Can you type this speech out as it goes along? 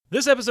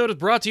This episode is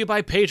brought to you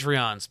by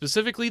Patreon,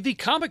 specifically the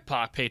Comic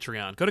Pop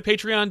Patreon. Go to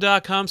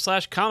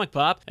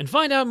patreon.com/comicpop and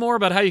find out more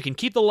about how you can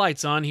keep the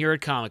lights on here at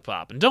Comic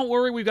Pop. And don't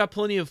worry, we've got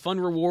plenty of fun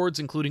rewards,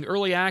 including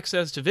early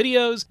access to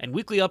videos and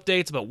weekly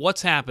updates about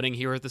what's happening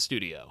here at the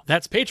studio.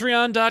 That's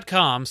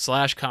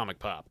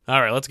patreon.com/comicpop.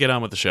 All right, let's get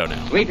on with the show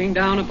now. Sweeping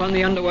down upon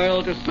the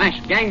underworld to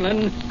smash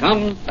gangland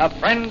comes the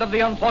friend of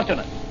the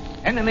unfortunate,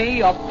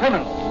 enemy of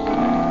criminals.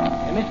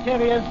 A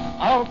mysterious,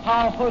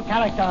 all-powerful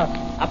character,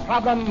 a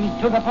problem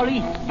to the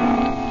police,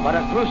 but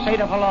a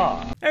crusader for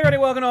law. Hey everybody,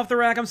 welcome off the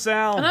rack. I'm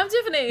Sal. And I'm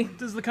Tiffany.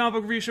 This is the comic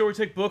book review show where we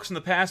take books from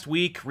the past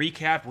week,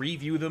 recap,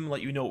 review them,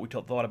 let you know what we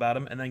thought about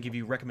them, and then give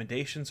you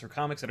recommendations for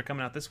comics that are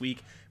coming out this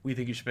week we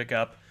think you should pick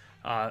up.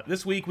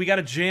 This week we got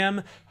a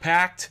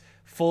jam-packed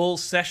full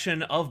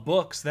session of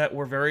books that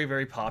were very,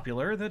 very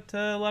popular that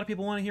a lot of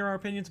people want to hear our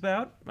opinions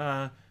about.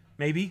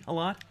 Maybe a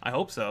lot. I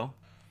hope so.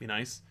 Be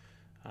nice.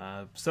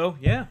 So,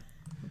 yeah.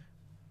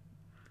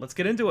 Let's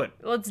get into it.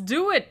 Let's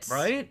do it.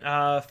 Right?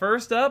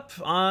 First up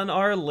on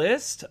our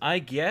list, I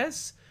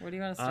guess. Where do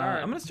you want to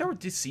start? I'm going to start with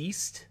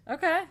Deceased.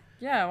 Okay.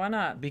 Yeah, why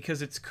not?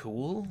 Because it's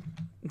cool.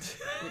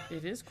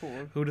 It is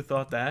cool. Who'd have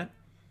thought that?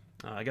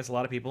 I guess a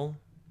lot of people.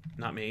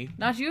 Not me.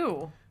 Not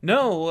you.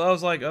 No, I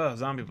was like, oh,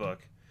 zombie book.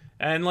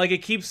 And, like, it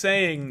keeps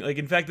saying, like,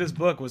 in fact, this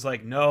book was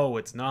like, no,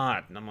 it's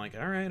not. And I'm like,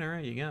 all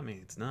right, you got me.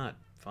 It's not.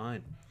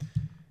 Fine.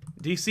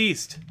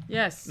 Deceased.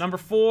 Yes. Number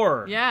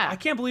 4. Yeah. I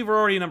can't believe we're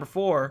already number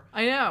 4.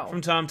 I know. From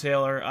Tom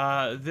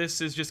Taylor.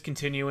 This is just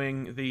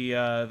continuing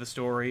the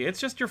story. It's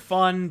just your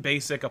fun,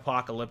 basic,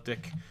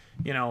 apocalyptic,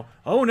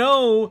 oh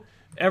no,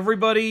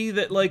 everybody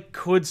that, like,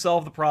 could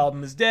solve the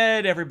problem is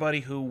dead. Everybody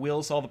who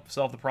will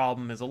solve the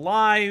problem is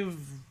alive.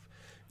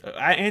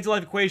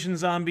 Anti-life equation,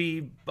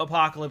 zombie,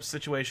 apocalypse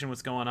situation,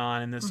 what's going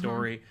on in this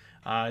story.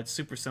 It's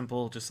super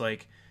simple, just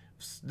like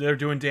they're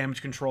doing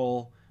damage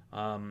control.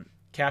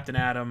 Captain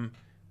Atom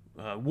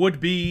would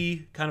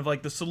be kind of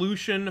like the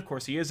solution. Of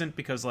course, he isn't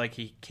because, like,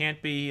 he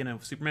can't be in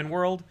a Superman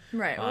world.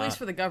 Right, at least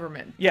for the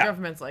government. Yeah. The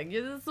government's like,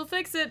 yeah, this will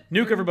fix it.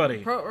 Nuke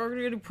everybody. We're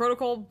going to do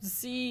Protocol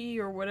C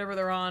or whatever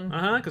they're on.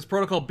 Because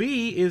Protocol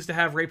B is to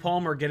have Ray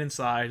Palmer get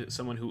inside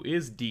someone who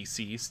is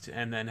deceased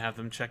and then have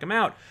them check him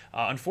out.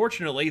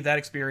 Unfortunately, that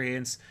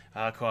experience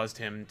caused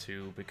him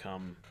to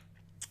become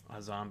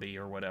a zombie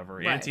or whatever.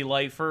 Right.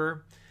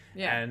 Anti-lifer.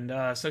 Yeah.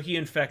 And so he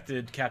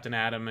infected Captain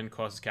Atom and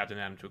causes Captain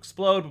Atom to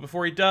explode. But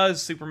before he does,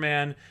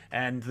 Superman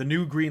and the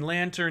new Green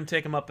Lantern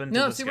take him up into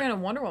the sky. Superman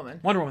and Wonder Woman.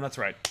 Wonder Woman, that's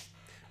right.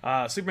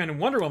 Superman and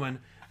Wonder Woman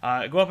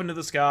go up into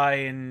the sky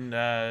and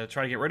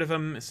try to get rid of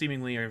him,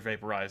 seemingly are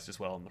vaporized as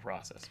well in the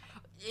process.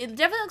 It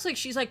definitely looks like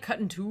she's, like, cut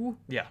in two.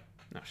 Yeah.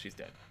 No, she's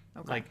dead.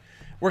 Okay. Like,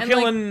 we're And,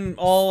 killing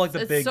all, like,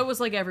 the big... So was,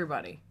 like,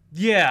 everybody.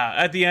 Yeah,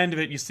 at the end of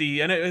it, you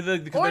see... and Or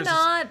there's not, there's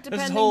this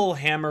depending. whole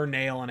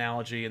hammer-nail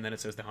analogy, and then it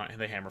says the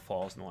hammer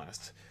falls in the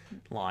last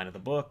line of the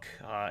book.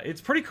 It's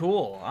pretty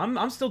cool.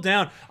 I'm still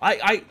down.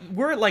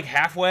 We're, like,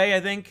 halfway, I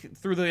think,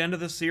 through the end of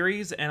the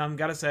series, and I'm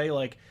gotta say,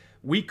 like,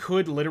 we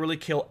could literally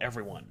kill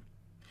everyone.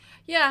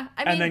 Yeah,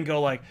 I mean... And then go,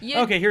 like,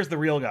 okay, here's the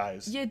real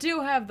guys. You do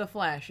have the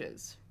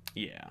flashes.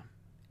 Yeah.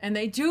 And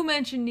they do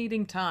mention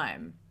needing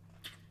time.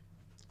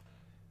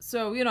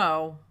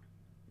 So,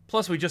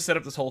 Plus, we just set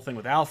up this whole thing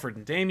with Alfred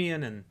and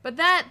Damian, and... But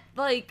that,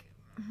 like...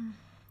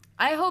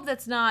 I hope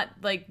that's not,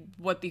 like,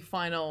 what the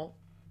final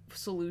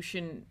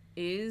solution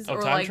is. Oh,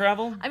 or time like,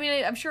 travel? I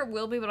mean, I'm sure it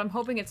will be, but I'm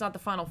hoping it's not the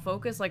final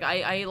focus. Like,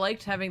 I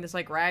liked having this,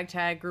 like,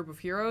 ragtag group of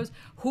heroes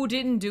who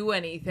didn't do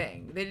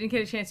anything. They didn't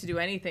get a chance to do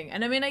anything.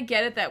 And, I mean, I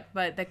get it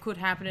but that could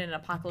happen in an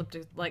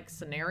apocalyptic, like,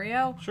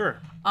 scenario. Sure.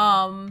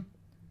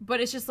 But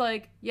it's just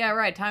like, yeah,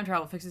 right, time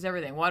travel fixes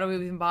everything. Why do we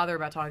even bother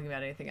about talking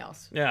about anything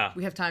else? Yeah.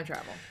 We have time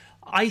travel.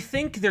 I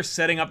think they're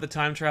setting up the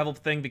time travel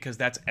thing because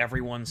that's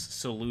everyone's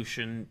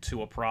solution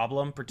to a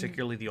problem,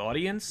 particularly the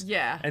audience.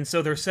 Yeah. And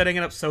so they're setting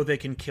it up so they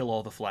can kill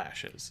all the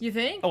Flashes. You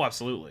think? Oh,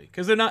 absolutely.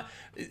 Because they're not...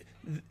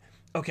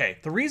 Okay,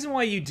 the reason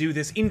why you do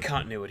this in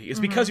continuity is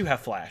because you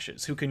have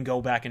Flashes who can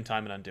go back in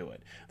time and undo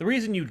it. The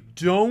reason you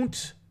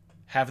don't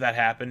have that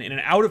happen in an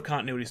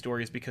out-of-continuity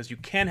story is because you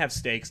can have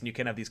stakes and you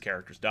can have these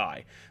characters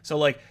die. So,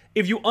 like,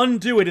 if you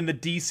undo it in the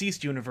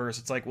Deceased universe,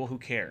 it's like, well, who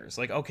cares?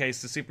 Like, okay,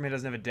 so Superman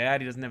doesn't have a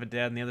dad, he doesn't have a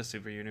dad in the other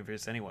super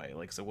universe anyway,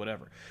 like, so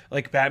whatever.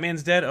 Like,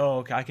 Batman's dead, oh,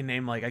 okay, I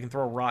can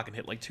throw a rock and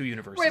hit, like, 2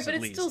 universes Right, but at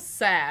it's least. still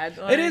sad.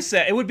 Like... It is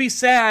sad. It would be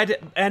sad,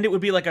 and it would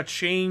be, like, a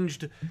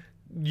changed,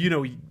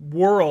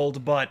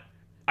 world, but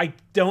I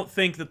don't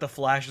think that the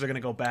Flashes are going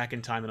to go back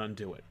in time and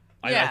undo it.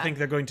 Yeah. I think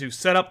they're going to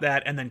set up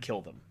that and then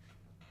kill them.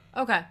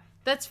 Okay.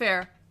 That's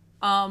fair.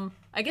 I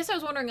guess I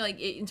was wondering, like,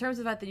 in terms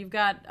of the fact that you've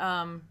got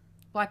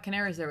Black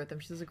Canary's there with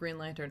them. She's a Green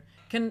Lantern.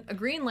 Can a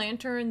Green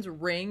Lantern's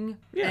ring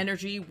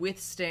energy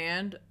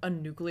withstand a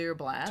nuclear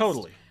blast?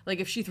 Totally. Like,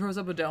 if she throws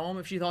up a dome,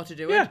 if she thought to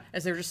do it,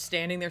 as they're just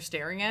standing there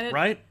staring at it?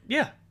 Right?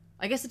 Yeah.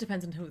 I guess it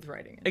depends on who's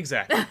writing it.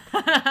 Exactly.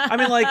 I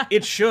mean, like,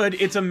 it should.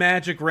 It's a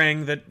magic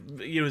ring that,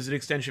 is an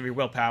extension of your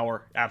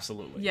willpower.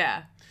 Absolutely.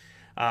 Yeah.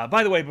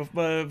 By the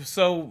way,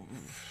 so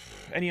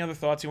any other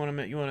thoughts you want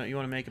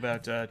to make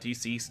about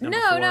DC number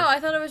No, 4? no, I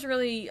thought it was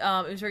really,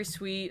 it was very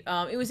sweet.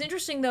 It was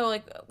interesting though,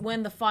 like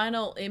when the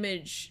final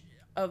image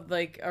of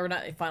like, or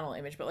not a final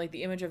image, but like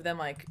the image of them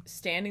like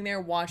standing there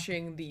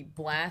watching the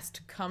blast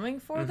coming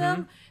for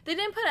them. They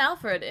didn't put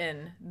Alfred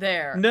in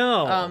there.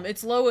 No.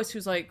 It's Lois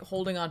who's like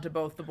holding on to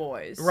both the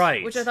boys.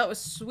 Right. Which I thought was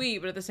sweet,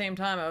 but at the same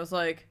time I was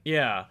like,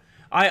 Yeah.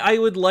 I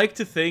would like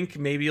to think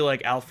maybe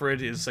like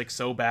Alfred is like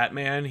so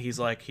Batman, he's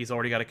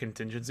already got a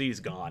contingency,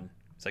 he's gone.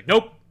 It's like,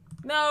 nope.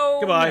 no,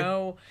 Goodbye.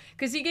 no.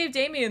 Because he gave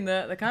Damien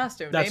the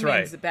costume. That's Damien's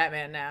right. the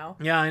Batman now.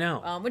 Yeah, I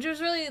know. Which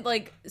was really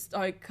like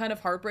kind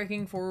of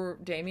heartbreaking for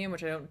Damien,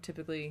 which I don't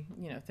typically,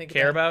 think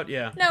Care about?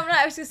 Yeah. No,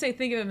 I was gonna say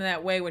think of him in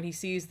that way when he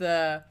sees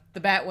the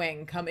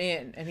Batwing come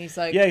in, and he's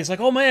like, Yeah, he's like,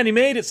 oh man, he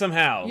made it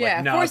somehow. yeah, like,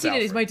 of no, course it's he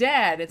did. He's Alfred. my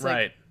dad. It's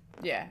Right. like,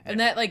 yeah, and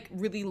that like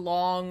really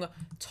long,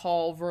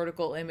 tall,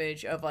 vertical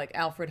image of like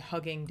Alfred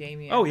hugging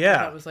Damien. Oh, yeah.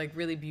 that was like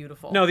really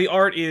beautiful. No, the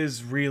art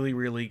is really,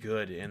 really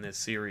good in this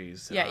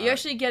series. Yeah, you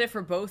actually get it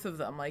for both of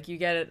them. Like you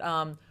get it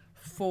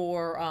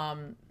for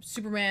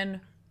Superman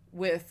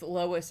with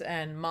Lois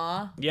and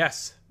Ma,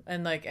 Yes.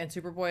 and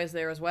Superboy is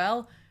there as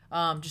well.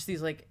 Just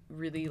these like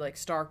really like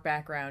stark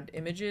background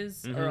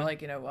images or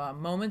like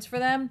moments for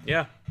them.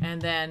 Yeah. And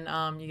then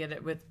you get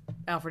it with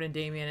Alfred and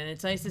Damien, and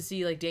it's nice to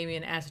see like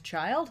Damien as a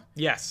child.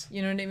 Yes.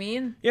 You know what I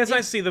mean? Yeah, it's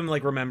nice to see them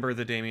like remember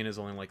that Damien is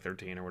only like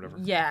 13 or whatever.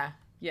 Yeah.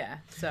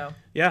 So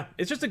Yeah,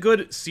 it's just a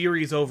good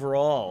series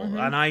overall.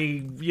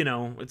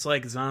 And it's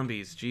like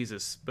zombies,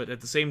 Jesus. But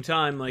at the same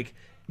time, like,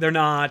 they're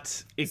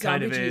not. It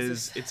kind of Zombie is.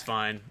 Jesus. It's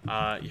fine.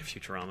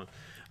 Futurama.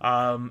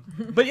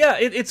 But yeah,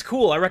 it's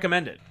cool. I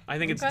recommend it. I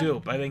think it's Okay.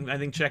 dope. I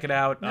think check it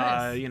out.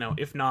 Nice.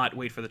 If not,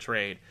 wait for the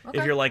trade. Okay.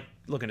 If you're like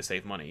looking to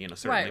save money,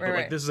 certainly. Right, but like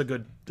right. this is a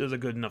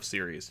good enough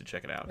series to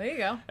check it out. there you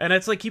go. And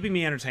it's like keeping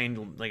me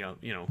entertained, like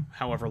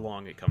however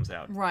long it comes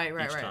out. Right.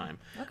 Each time.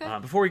 Okay.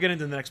 Before we get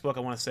into the next book, I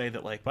want to say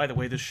that, like, by the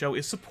way, this show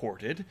is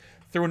supported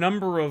through a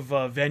number of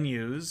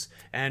venues,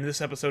 and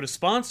this episode is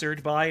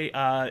sponsored by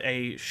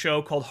a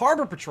show called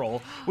Harbor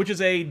Patrol, which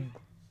is a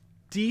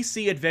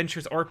DC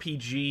Adventures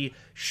RPG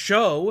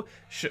show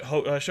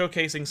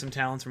showcasing some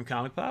talents from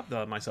Comic Pop,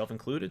 myself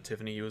included,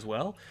 Tiffany, you as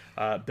well,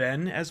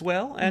 Ben as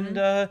well,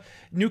 and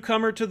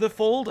newcomer to the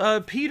fold,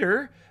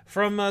 Peter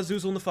from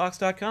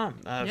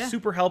ZoozleandtheFox.com.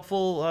 Super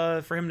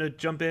helpful for him to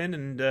jump in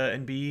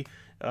and be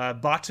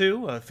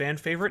Batu, a fan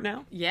favorite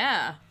now.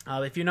 Yeah.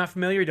 If you're not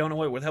familiar, you don't know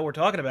what the hell we're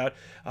talking about,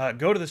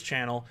 go to this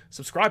channel,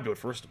 subscribe to it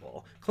first of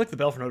all, click the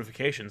bell for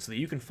notifications so that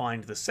you can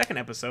find the second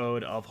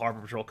episode of Harbor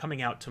Patrol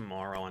coming out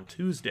tomorrow on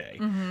Tuesday.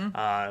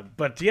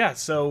 But yeah,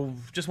 so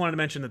just wanted to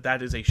mention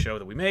that is a show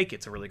that we make.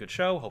 It's a really good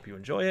show. Hope you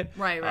enjoy it.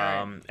 Right.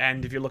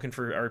 And if you're looking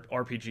for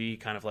RPG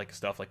kind of like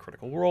stuff like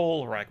Critical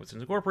Role or Aquasins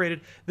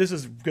Incorporated, this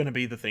is going to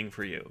be the thing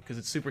for you because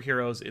it's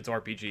superheroes, it's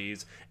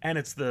RPGs, and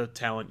it's the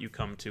talent you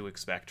come to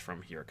expect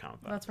from here at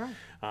Comic Pop. That's right.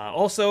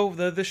 Also,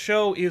 the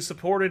show is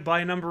supported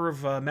by a number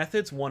of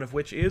methods, one of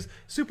which is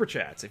Super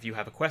Chats. If you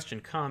have a question,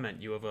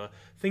 comment, you have a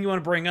thing you want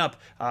to bring up,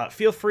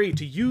 feel free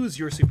to use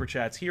your Super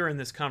Chats here in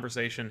this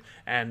conversation,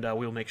 and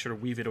we'll make sure to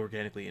weave it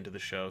organically into the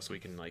show so we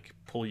can like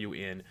pull you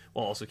in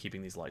while also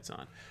keeping these lights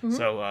on.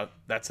 So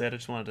that's it. I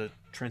just wanted to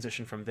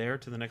transition from there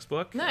to the next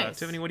book. Nice.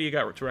 Tiffany, what do you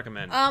got to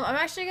recommend? I'm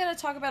actually gonna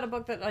talk about a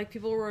book that like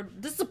people were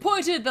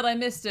disappointed that I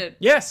missed it.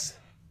 Yes!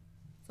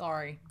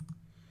 Sorry.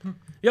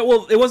 Yeah,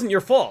 well, it wasn't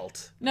your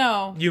fault.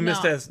 No. You no.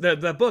 missed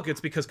that book. It's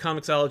because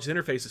Comixology's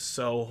interface is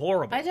so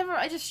horrible.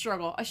 I just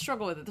struggle. I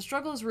struggle with it. The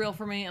struggle is real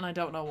for me, and I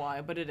don't know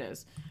why, but it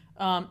is.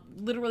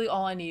 Literally,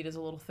 all I need is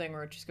a little thing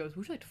where it just goes,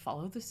 "Would you like to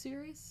follow this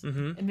series?"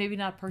 And maybe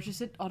not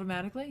purchase it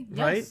automatically. Yes,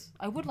 Right?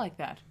 I would like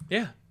that.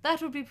 Yeah. That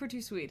would be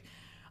pretty sweet.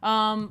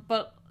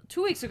 But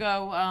 2 weeks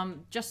ago,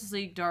 Justice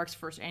League Dark's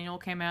first annual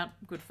came out.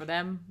 Good for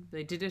them.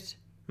 They did it.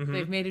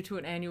 They've made it to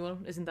an annual.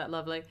 Isn't that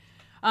lovely?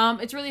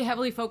 It's really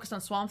heavily focused on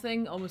Swamp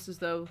Thing, almost as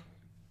though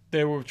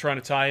They were trying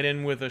to tie it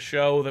in with a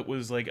show that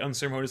was like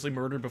unceremoniously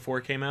murdered before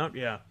it came out.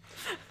 Yeah.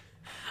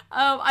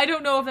 I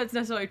don't know if that's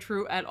necessarily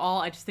true at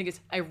all. I just think it's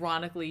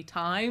ironically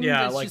timed.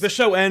 Yeah, It's like just, the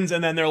show ends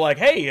and then they're like,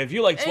 "Hey, if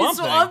you like Swamp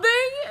Thing,"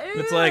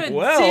 It's like,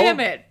 well- damn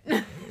it.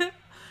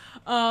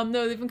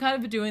 No, they've been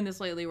kind of doing this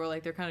lately, where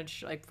like they're kind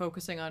of like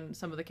focusing on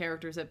some of the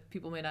characters that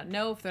people may not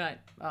know if they're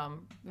not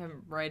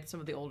haven't read some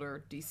of the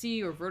older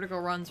DC or Vertigo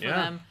runs for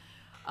them.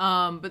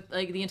 But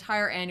like the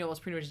entire annual is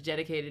pretty much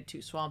dedicated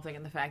to Swamp Thing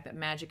and the fact that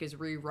Magic is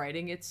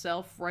rewriting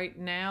itself right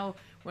now.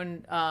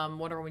 When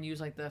Wonder Woman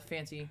used like the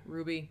fancy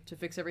ruby to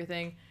fix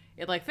everything,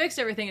 it like fixed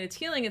everything and it's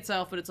healing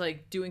itself, but it's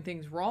like doing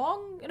things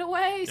wrong in a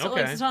way. So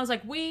like Okay. Zatanna's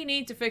like, we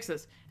need to fix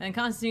this, and then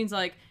Constantine's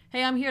like,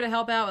 hey, I'm here to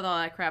help out with all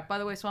that crap. By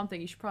the way, Swamp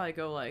Thing, you should probably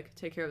go like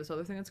take care of this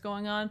other thing that's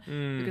going on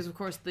because of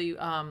course the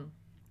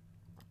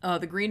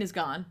green is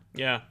gone.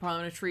 Yeah.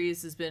 Parliament of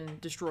Trees has been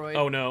destroyed.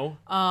 Oh no.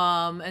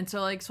 And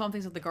so like Swamp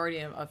Thing's like the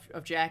guardian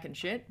of Jack and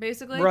shit,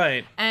 basically.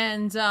 Right.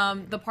 And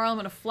the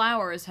Parliament of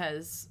Flowers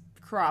has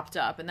cropped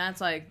up, and that's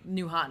like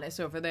new hotness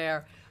over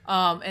there.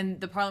 And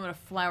the Parliament of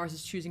Flowers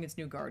is choosing its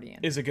new guardian.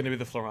 Is it going to be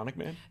the Floronic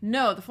Man?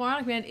 No, the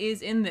Floronic Man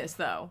is in this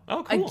though.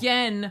 Oh, cool.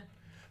 Again.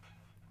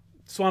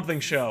 Swamp Thing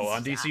show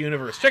on DC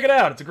Universe. Check it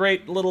out. It's a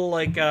great little,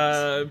 like,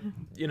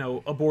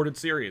 aborted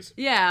series.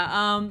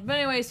 Yeah, but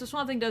anyway, so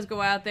Swamp Thing does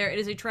go out there. It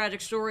is a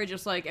tragic story,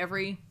 just like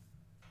every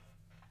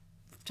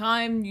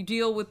time you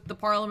deal with the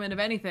Parliament of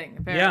anything,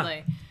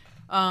 apparently.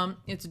 Yeah.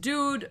 It's a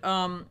dude. He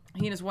and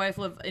his wife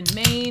live in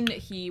Maine.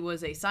 He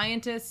was a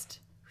scientist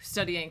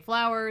studying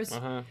flowers.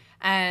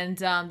 And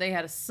they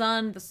had a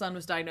son. The son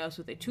was diagnosed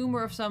with a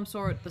tumor of some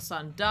sort. The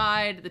son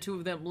died. The two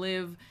of them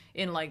live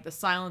in, like, the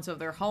silence of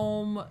their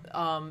home,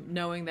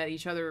 knowing that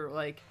each other,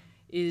 like,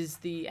 is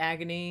the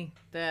agony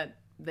that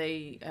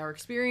they are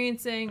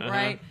experiencing,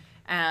 right?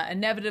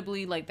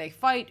 Inevitably, like, they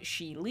fight.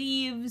 She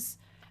leaves.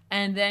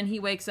 And then he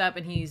wakes up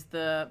and he's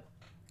the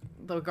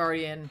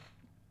guardian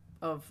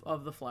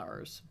of the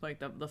flowers. Like,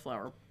 the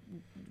flower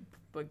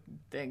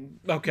thing.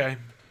 Okay.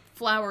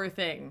 Flower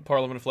thing.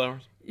 Parliament of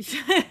Flowers?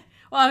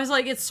 Well, I was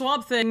like, it's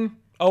Swamp Thing.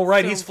 Oh,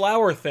 right, so he's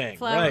Flower Thing.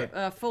 Flower,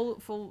 right.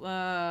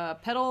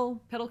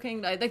 Petal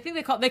King. I think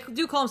they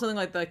do call him something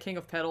like the King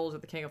of Petals or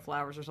the King of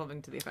Flowers or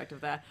something to the effect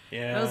of that.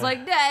 Yeah. And I was like,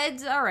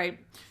 it's all right.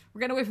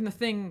 We're getting away from the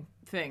thing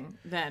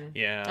then.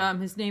 Yeah.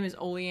 His name is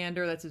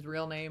Oleander. That's his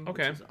real name.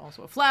 Okay. Which is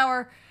also a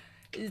flower.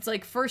 It's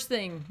like, first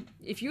thing,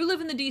 if you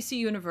live in the DC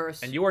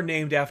universe, and you are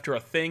named after a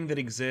thing that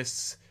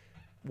exists,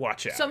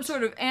 watch out. some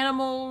sort of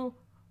animal,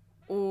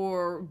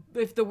 or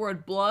if the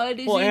word blood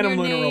is in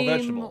animal, your mineral, name,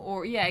 vegetable.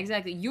 or yeah,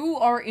 exactly, you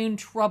are in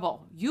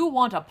trouble. You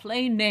want a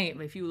plain name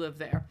if you live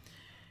there.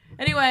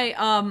 Anyway,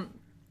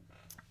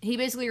 he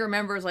basically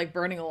remembers, like,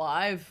 burning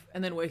alive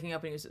and then waking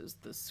up and he's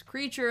this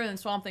creature, and then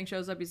Swamp Thing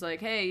shows up. He's like,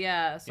 hey,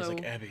 yeah, so He's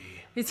like, Abby.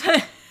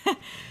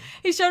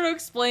 He's trying to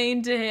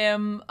explain to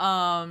him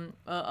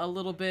a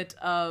little bit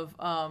of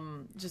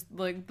just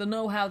like the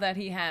know-how that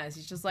he has.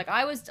 He's just like,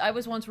 I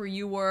was once where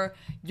you were.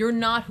 You're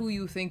not who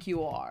you think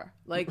you are.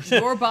 Like,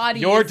 your body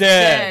You're is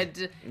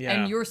dead. Yeah.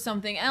 And you're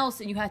something else,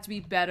 and you have to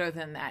be better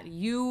than that.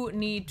 You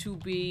need to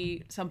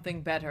be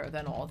something better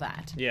than all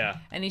that. Yeah.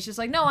 And he's just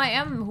like, no, I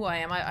am who I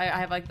am. I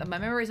have, like, my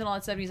memories and all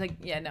that stuff. And he's like,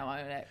 yeah, no,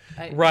 I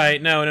Right,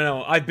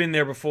 no. I've been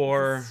there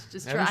before.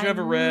 Just Haven't you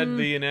ever read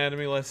the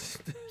anatomy list?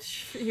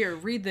 Here,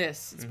 read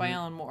this. It's by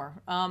Alan Moore.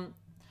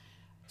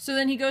 So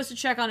then he goes to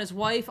check on his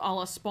wife, a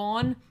la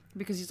Spawn,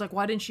 because he's like,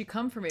 why didn't she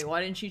come for me?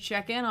 Why didn't she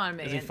check in on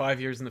me? Is he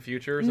 5 years in the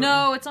future or something?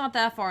 No, it's not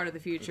that far into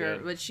the future.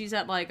 Okay. But she's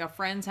at, like, a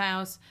friend's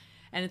house,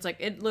 and it's like,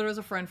 it literally is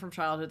a friend from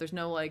childhood. There's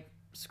no, like,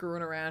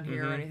 screwing around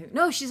here or anything.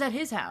 No, she's at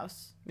his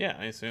house. Yeah,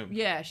 I assume.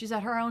 Yeah, she's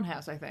at her own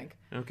house, I think.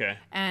 Okay.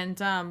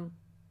 And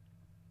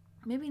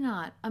maybe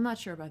not. I'm not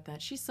sure about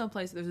that. She's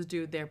someplace, there's a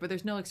dude there, but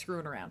there's no, like,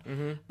 screwing around.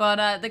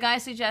 But the guy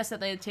suggests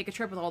that they take a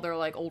trip with all their,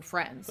 like, old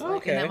friends. Like,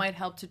 Okay. and that might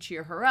help to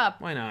cheer her up.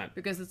 Why not?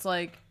 Because it's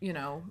like, you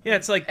know. Yeah,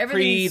 it's like pre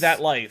everything's-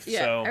 that life. Yeah,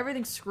 so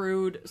everything's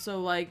screwed.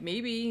 So, like,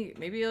 maybe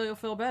you'll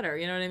feel better.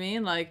 You know what I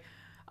mean? Like,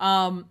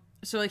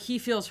 so, like, he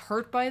feels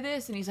hurt by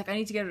this, and he's like, I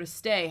need to get her to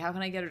stay. How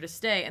can I get her to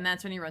stay? And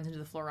that's when he runs into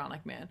the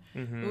Floronic Man,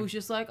 who's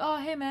just like, oh,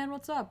 hey, man,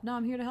 what's up? No,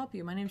 I'm here to help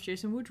you. My name's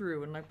Jason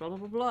Woodrue, and, like, blah, blah,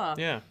 blah, blah.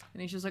 Yeah.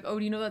 And he's just like, oh,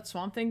 do you know that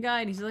Swamp Thing guy?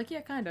 And he's like, yeah,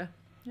 kind of.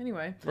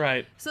 Anyway.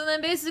 Right. So then,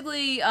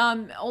 basically,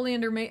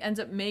 Oleander ends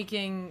up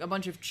making a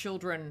bunch of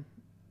children.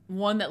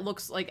 One that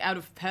looks like out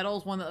of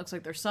petals, one that looks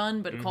like their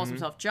son, but calls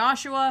himself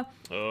Joshua.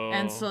 Oh.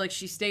 And so, like,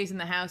 she stays in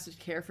the house to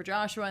care for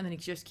Joshua, and then he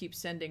just keeps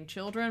sending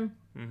children.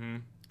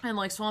 And,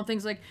 like, Swamp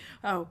Thing's like,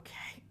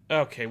 okay.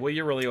 Okay, well,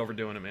 you're really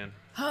overdoing it, man.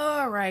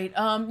 All right.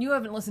 You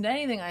haven't listened to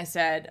anything I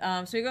said.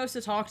 So he goes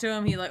to talk to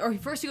him.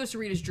 First he goes to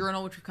read his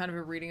journal, which we've kind of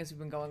been reading as we've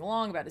been going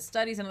along about his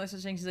studies and other such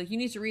things. He's like, you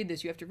need to read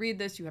this. You have to read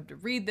this. You have to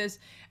read this.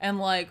 And,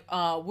 like,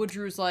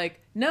 Woodrue's like,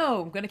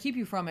 no, I'm going to keep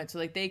you from it. So,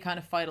 like, they kind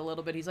of fight a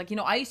little bit. He's like, you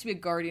know, I used to be a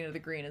guardian of the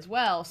green as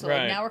well. So, Right.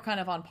 like, now we're kind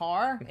of on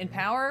par in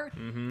power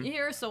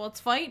here. So let's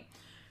fight.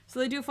 So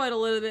they do fight a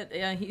little bit.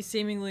 Yeah, he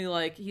seemingly,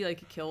 like, he,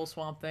 like, kills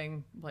Swamp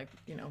Thing. Like,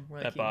 you know.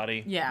 Where, like, That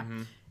body. Yeah.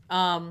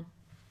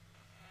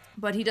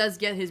 But he does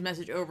get his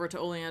message over to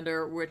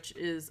Oleander, which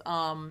is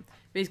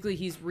basically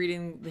he's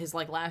reading his,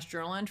 like, last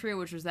journal entry,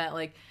 which was that,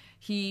 like,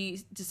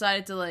 he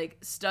decided to, like,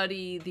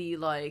 study the,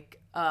 like,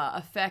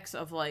 effects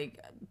of, like,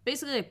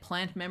 basically, like,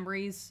 plant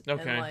memories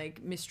Okay. and,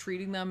 like,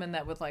 mistreating them, and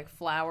that with, like,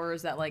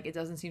 flowers that, like, it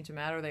doesn't seem to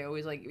matter. They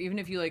always, like, even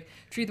if you, like,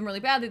 treat them really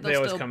badly, They they'll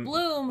always still come-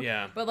 bloom.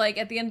 yeah. But, like,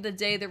 at the end of the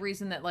day, the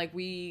reason that, like,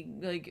 we,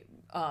 like,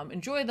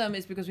 enjoy them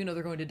is because we know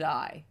they're going to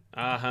die.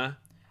 Uh-huh.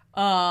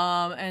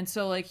 And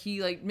so, like,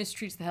 he, like,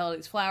 mistreats the hell out of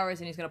these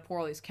flowers, and he's gonna pour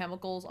all these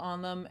chemicals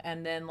on them,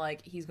 and then,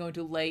 like, he's going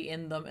to lay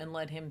in them and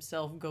let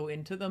himself go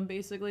into them,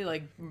 basically,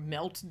 like,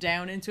 melt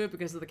down into it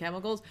because of the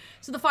chemicals.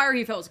 So the fire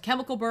he felt was a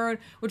chemical burn,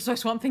 which is why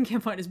Swamp Thing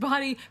can't find his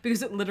body,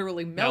 because it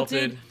literally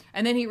melted.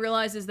 And then he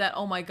realizes that,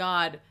 oh my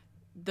god,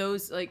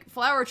 those, like,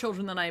 flower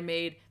children that I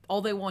made,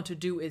 all they want to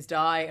do is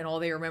die, and all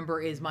they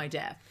remember is my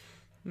death.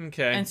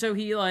 Okay. And so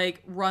he,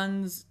 like,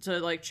 runs to,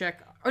 like,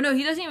 check. Oh no,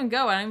 he doesn't even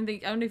go. I don't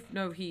even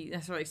know if he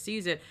necessarily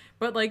sees it.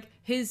 But, like,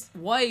 his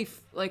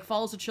wife, like,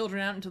 follows the children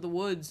out into the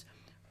woods,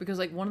 because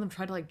like one of them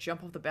tried to like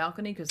jump off the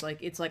balcony because like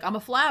it's like I'm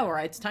a flower,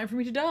 it's time for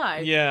me to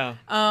die. Yeah.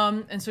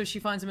 And so she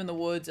finds him in the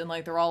woods, and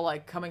like they're all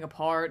like coming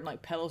apart, and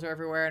like petals are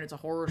everywhere, and it's a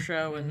horror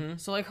show, and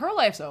so like her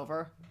life's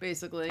over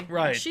basically.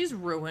 Right. Like, she's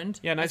ruined.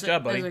 Yeah, nice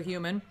job, buddy. As a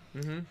human.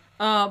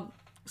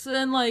 So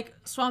then like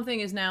Swamp Thing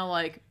is now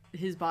like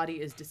his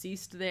body is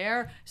deceased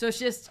there, so it's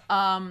just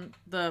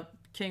the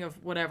king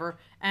of whatever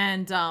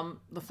and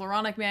the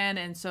Floronic Man,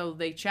 and so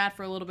they chat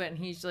for a little bit, and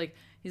he's like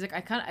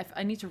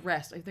I need to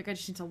rest. I think I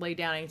just need to lay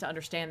down. I need to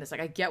understand this. Like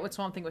I get what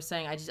Swamp Thing was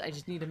saying. I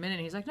just need a minute.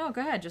 And he's like, no,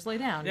 go ahead, just lay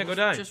down. Yeah, go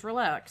die. Just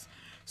relax.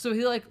 So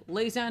he like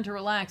lays down to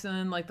relax, and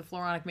then like the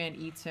Floronic Man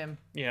eats him.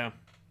 Yeah.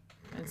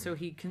 And so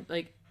he can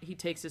like he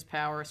takes his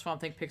power.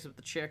 Swamp Thing picks up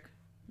the chick.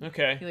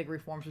 Okay. He like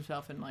reforms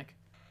himself and like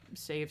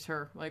saves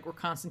her. Like where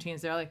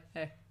Constantine's there, like,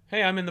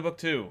 Hey, I'm in the book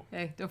too.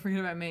 hey, don't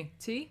forget about me.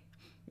 T,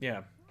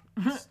 Yeah.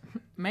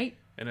 mate.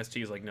 And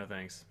ST is like, no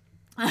thanks.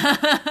 He's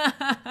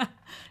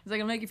like,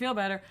 it'll make you feel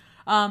better.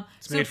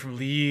 It's made from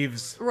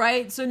leaves.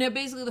 Right, so now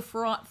basically the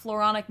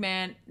Floronic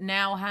Man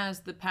now has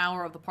the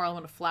power of the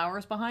Parliament of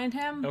Flowers behind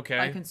him. Okay.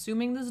 By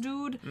consuming this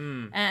dude.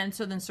 And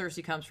so then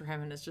Cersei comes for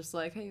him and is just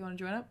like, hey, you want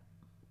to join up?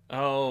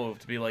 Oh,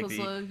 to be like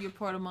Because you're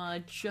part of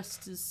my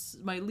justice,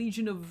 my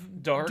legion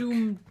of Dark?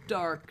 doom,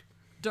 dark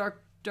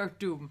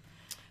doom.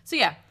 So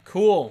yeah,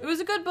 Cool. it was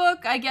a good book,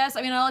 I guess.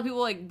 I mean, a lot of people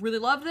like really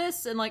love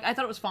this, and like I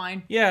thought it was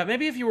fine. Yeah,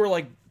 maybe if you were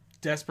like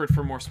desperate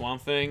for more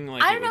Swamp Thing,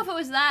 like I don't know if it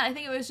was that. I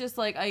think it was just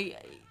like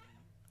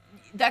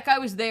that guy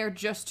was there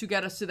just to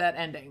get us to that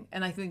ending,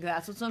 and I think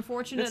that's what's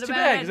unfortunate That's too about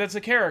bad it. because that's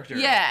a character.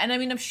 Yeah, and I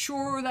mean, I'm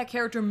sure that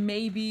character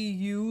may be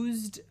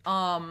used.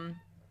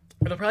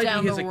 It'll probably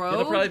down be the road.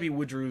 It'll probably be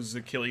Woodrew's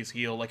Achilles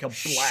heel, like a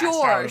blast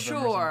out of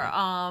them or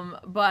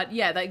something. But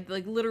yeah, they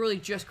like literally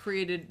just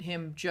created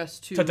him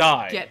just to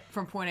die. get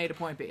from point A to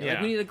point B. Like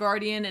Yeah. we need a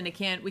guardian, and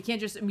we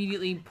can't just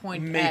immediately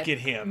point Make at, it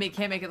him.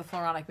 Can't make it the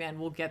Floronic Man.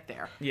 We'll get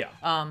there. Yeah.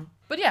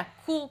 But yeah,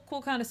 cool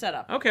kind of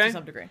setup. Okay. To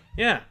some degree.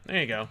 Yeah,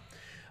 there you go.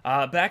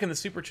 Back in the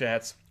super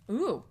chats,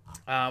 Ooh.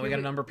 we got a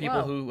number of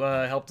people Whoa. who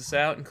helped us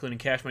out, including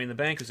Cash Money in the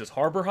Bank, who says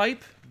Harbor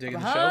Hype. Digging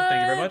the show. Hype.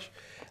 Thank you very much.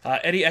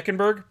 Eddie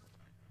Eckenberg.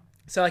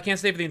 So I can't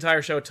stay for the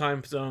entire show.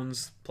 Time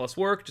zones plus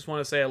work. Just want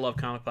to say I love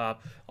Comic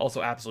Pop.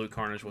 Also, Absolute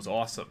Carnage was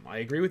awesome. I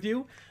agree with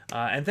you.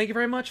 And thank you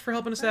very much for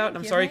helping us out. And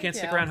I'm sorry you can't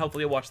stick around.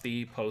 Hopefully you'll watch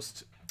the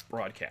post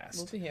broadcast.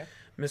 We'll be here.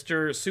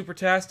 Mr.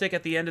 Supertastic,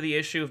 at the end of the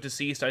issue of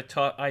Deceased, I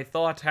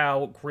thought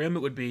how grim it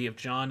would be if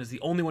John is the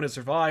only one to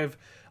survive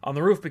on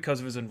the roof because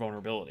of his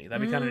invulnerability.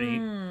 That'd be kind of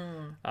neat.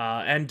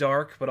 And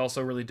dark, but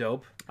also really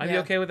dope. I'd be Yeah.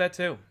 okay with that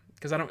too.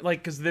 Because I don't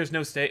because there's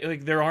no stake.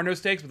 Like there are no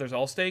stakes, but there's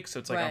all stakes. So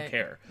it's like I don't Right.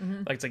 care.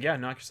 Like it's like yeah,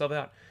 knock yourself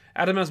out.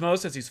 Adam Osmo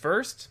says he's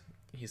first.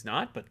 He's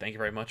not, but thank you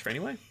very much for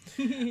anyway.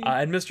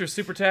 And Mr.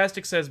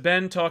 Supertastic says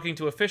Ben talking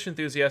to a fish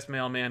enthusiast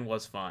mailman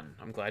was fun.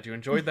 I'm glad you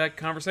enjoyed that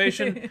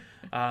conversation.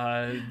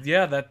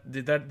 Yeah,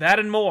 that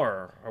and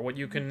more are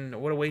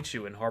what awaits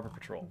you in Harbor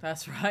Patrol.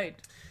 That's right.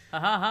 Ha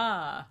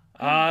ha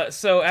ha.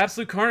 So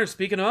Absolute Carnage.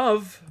 Speaking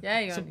of, Yeah,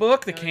 it's a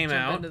book that came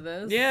jump out. into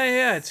this?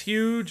 Yeah, it's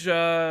huge.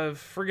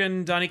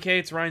 Friggin' Donny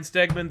Cates, Ryan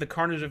Stegman. The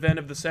Carnage event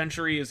of the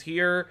century is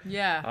here.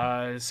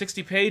 Yeah.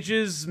 60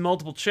 pages,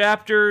 multiple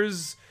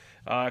chapters.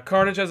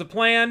 Carnage has a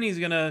plan. He's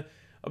gonna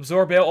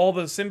absorb all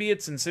the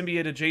symbiotes and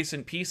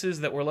symbiote-adjacent pieces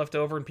that were left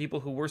over in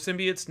people who were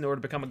symbiotes in order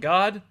to become a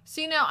god.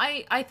 See, now,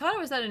 I thought it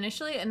was that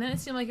initially, and then it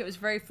seemed like it was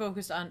very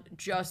focused on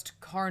just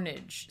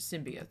Carnage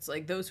symbiotes,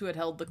 like those who had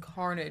held the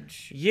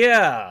Carnage.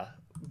 Yeah,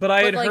 but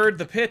I had like- heard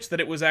the pitch that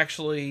it was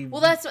actually...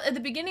 Well, that's at the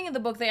beginning of the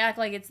book, they act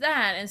like it's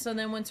that, and so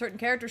then when certain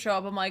characters show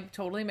up, I'm like,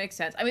 totally makes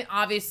sense. I mean,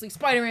 obviously,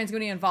 Spider-Man's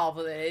going to be involved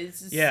with it.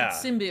 It's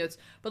symbiotes.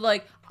 But,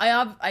 like,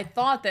 I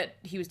thought that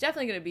he was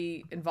definitely going to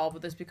be involved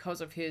with this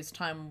because of his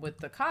time with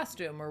the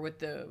costume or with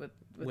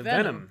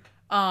Venom.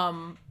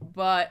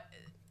 But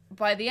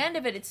by the end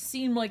of it, it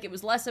seemed like it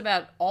was less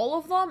about all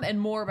of them and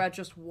more about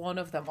just one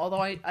of them.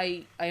 Although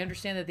I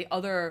understand that the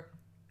other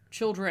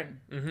children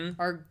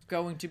are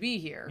going to be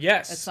here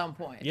at some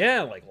point.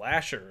 Yeah, like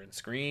Lasher and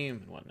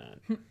Scream and whatnot.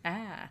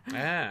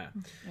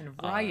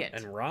 And Riot.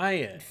 And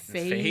Riot. And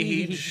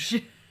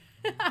Phage.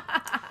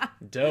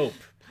 Dope.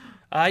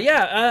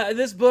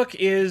 This book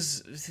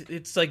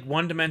it's like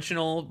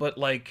one-dimensional, but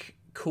like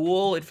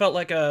cool. It felt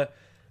like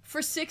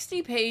For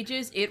 60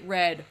 pages, it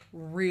read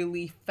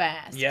really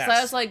fast. Yes. So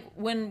I was like,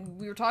 when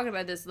we were talking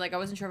about this, like I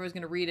wasn't sure if I was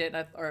going to read it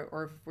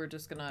or if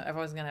if I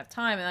wasn't going to have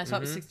time. And I saw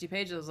it was 60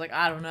 pages. I was like,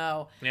 I don't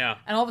know. Yeah.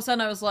 And all of a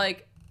sudden I was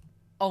like,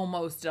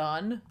 almost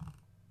done.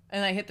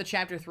 And I hit the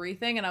chapter 3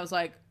 thing and I was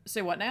like,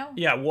 say what now?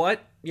 Yeah,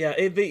 what?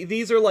 Yeah,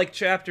 these are like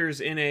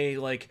chapters in a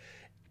like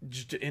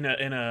in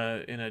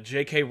a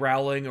J.K.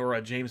 Rowling or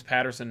a James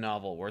Patterson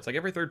novel where it's like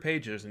every third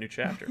page there's a new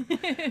chapter.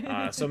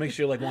 So it makes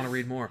you like want to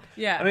read more.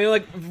 Yeah. I mean,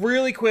 like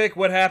really quick,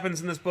 what happens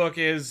in this book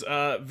is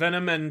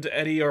Venom and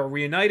Eddie are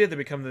reunited. They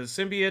become the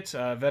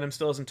symbiote. Venom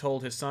still hasn't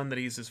told his son that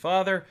he's his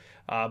father,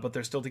 but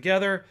they're still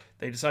together.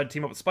 They decide to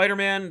team up with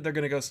Spider-Man. They're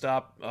gonna go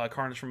stop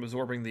Carnage from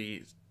absorbing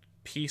the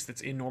piece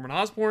that's in Norman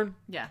Osborn.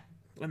 Yeah.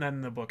 And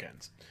then the book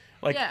ends.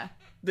 Like Yeah.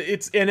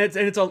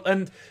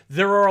 and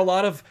there are a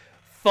lot of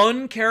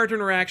fun character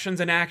interactions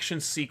and action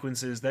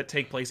sequences that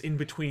take place in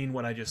between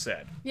what I just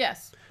said.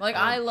 Yes. Like,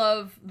 I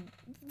love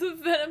the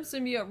Venom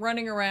symbiote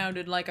running around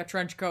in, like, a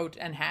trench coat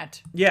and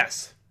hat.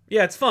 Yes.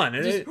 Yeah, it's fun.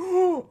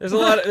 There's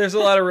a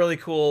lot of really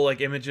cool, like,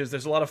 images.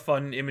 There's a lot of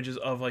fun images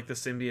of, like, the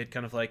symbiote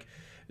kind of, like,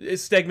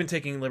 Stegman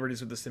taking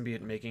liberties with the symbiote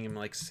and making him,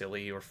 like,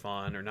 silly or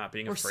fun or not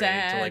being or afraid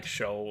sad. to, like,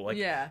 show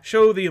Yeah.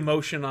 show the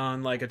emotion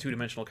on, like, a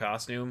two-dimensional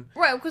costume.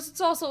 Right, because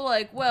it's also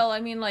like, well, I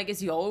mean, like, is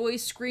he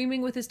always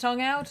screaming with his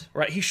tongue out?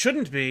 Right, he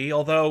shouldn't be,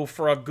 although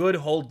for a good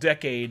whole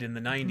decade in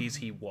the 90s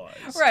he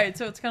was. Right,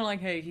 so it's kind of like,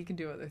 hey, he can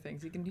do other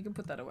things. He can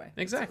put that away.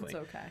 Exactly. It's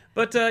okay.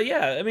 But,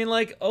 yeah, I mean,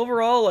 like,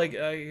 overall, like,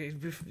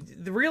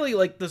 really,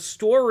 like, the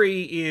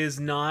story is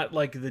not,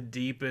 like, the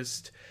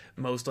deepest,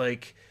 most,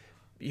 like,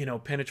 you know,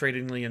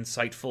 penetratingly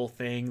insightful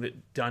thing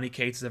that Donny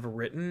Cates has ever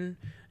written.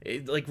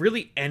 Like,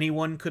 really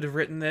anyone could have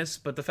written this,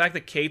 but the fact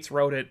that Cates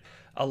wrote it,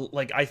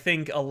 like, I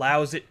think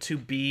allows it to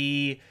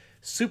be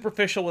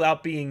superficial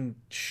without being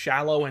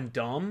shallow and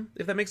dumb,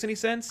 if that makes any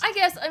sense. I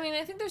guess, I mean,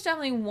 I think there's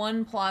definitely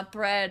one plot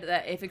thread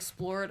that, if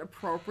explored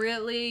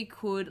appropriately,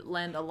 could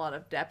lend a lot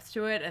of depth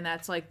to it, and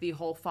that's, like, the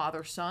whole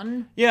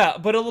father-son. Yeah,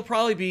 but it'll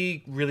probably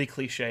be really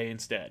cliche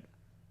instead.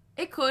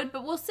 It could,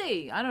 but we'll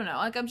see. I don't know.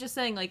 Like, I'm just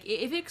saying, like,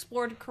 if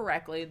explored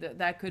correctly,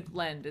 that could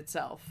lend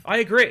itself. I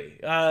agree.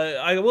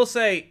 I will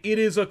say it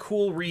is a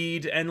cool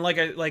read, and like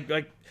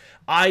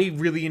I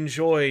really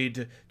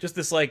enjoyed just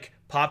this like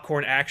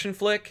popcorn action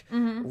flick.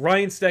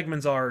 Ryan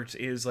Stegman's art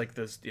is like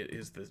this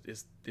is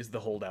the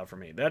holdout for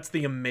me. That's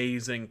the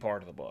amazing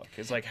part of the book.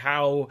 It's like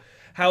how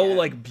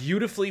like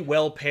beautifully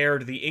well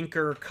paired the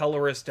inker,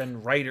 colorist,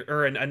 and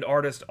writer and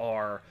artist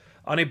are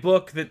on a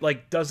book that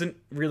like doesn't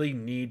really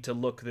need to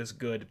look this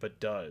good but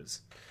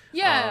does.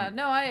 Yeah,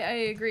 no, I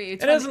agree. It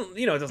doesn't,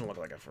 you know, it doesn't look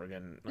like a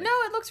friggin'... Like... No,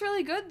 it looks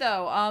really good,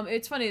 though.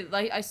 It's funny,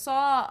 like, I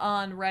saw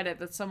on Reddit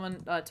that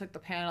someone took the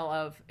panel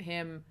of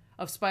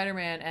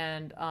Spider-Man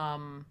and,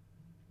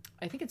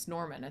 I think it's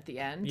Norman at the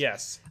end.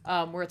 Yes.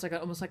 Where it's like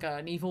almost like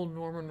an evil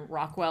Norman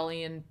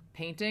Rockwellian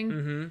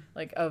painting,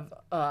 like of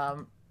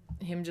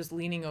him just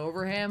leaning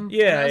over him.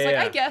 Yeah, and I was like,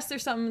 I guess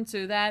there's something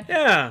to that.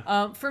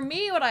 Yeah. For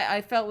me, what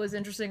I felt was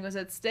interesting was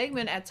that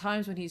Stegman, at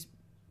times when he's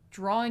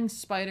drawing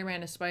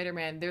Spider-Man as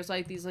Spider-Man, there's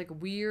like these like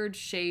weird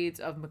shades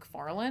of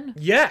McFarlane.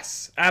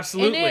 Yes,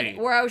 absolutely. In it,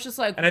 where I was just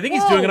like, and I think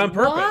he's doing it on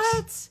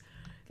purpose.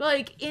 What?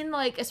 Like in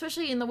like,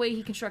 especially in the way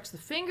he constructs the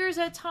fingers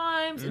at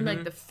times, and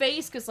like the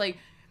face, because like,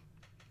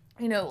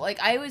 you know,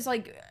 like I always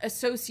like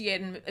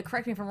associate, and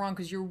correct me if I'm wrong,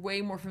 because you're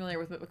way more familiar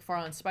with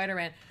McFarlane's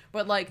Spider-Man,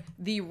 but like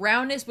the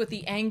roundness with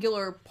the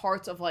angular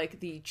parts of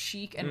like the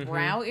cheek and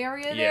brow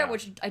area there,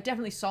 which I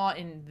definitely saw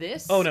in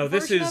this. Oh no,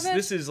 this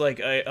is like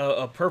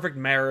a perfect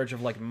marriage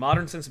of like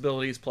modern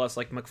sensibilities plus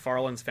like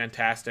McFarlane's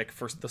fantastic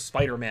for the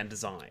Spider-Man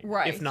design,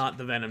 right? If not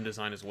the Venom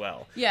design as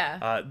well.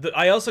 Yeah.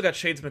 I also got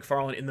shades of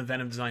McFarlane in the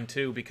Venom design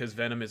too, because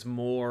Venom is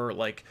more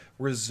like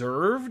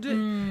reserved.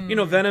 You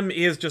know, Venom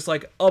is just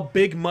like a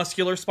big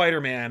muscular Spider-Man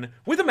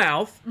with a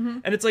mouth,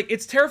 and it's like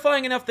it's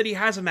terrifying enough that he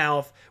has a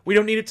mouth. We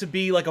don't need it to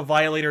be like a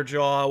Violator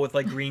jaw with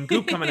like green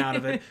goop coming out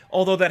of it,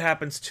 although that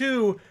happens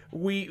too.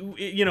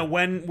 You know,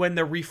 when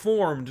they're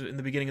reformed in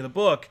the beginning of the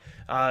book,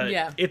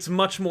 it's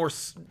much more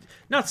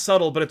not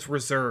subtle, but it's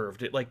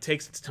reserved. It like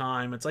takes its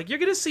time. It's like you're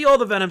gonna see all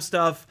the Venom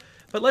stuff,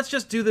 but let's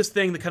just do this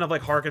thing that kind of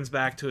like harkens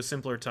back to a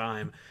simpler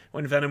time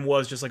when Venom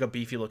was just like a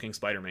beefy looking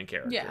Spider-Man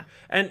character. Yeah.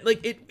 And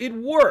like it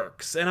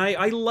works, and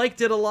I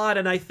liked it a lot,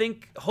 and I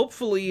think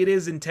hopefully it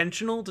is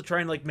intentional to try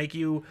and like make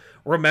you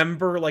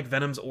remember like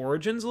Venom's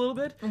origins a little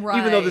bit. Right.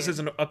 Even though this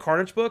isn't a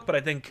Carnage book, but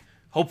I think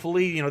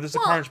hopefully, you know, this is a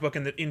Carnage book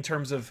in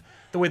terms of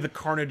the way the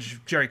Carnage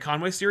Jerry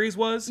Conway series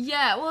was.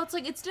 Yeah, well, it's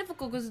like it's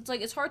difficult because it's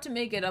like it's hard to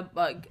make it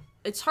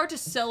it's hard to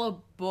sell a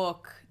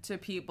book to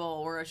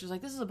people where it's just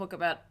like, this is a book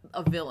about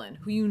a villain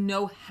who you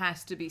know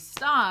has to be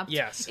stopped.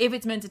 Yes. If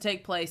it's meant to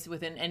take place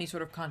within any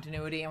sort of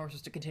continuity and we're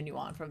supposed to continue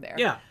on from there.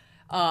 Yeah.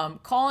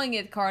 Calling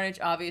it Carnage,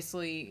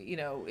 obviously, you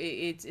know,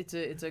 it's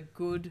a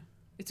good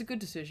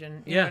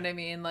decision. You know what I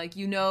mean? Like,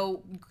 you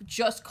know,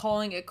 just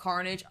calling it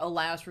Carnage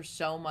allows for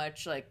so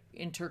much like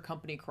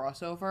intercompany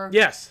crossover.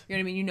 Yes. You know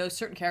what I mean? You know,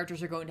 certain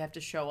characters are going to have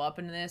to show up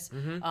in this.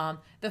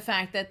 The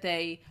fact that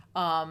they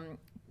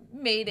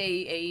made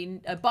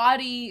a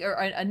body or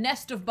a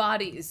nest of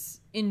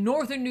bodies in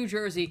northern New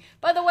Jersey.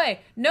 By the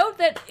way, note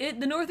that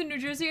the northern New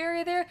Jersey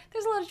area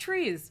there's a lot of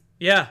trees.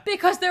 Yeah.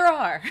 Because there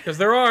are. Because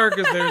there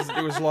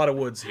was a lot of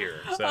woods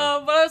here. So.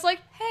 But I was like,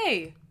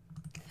 hey,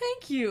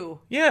 thank you.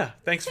 Yeah,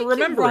 thanks for Thank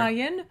you, remembering.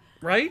 Ryan.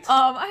 Right?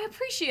 I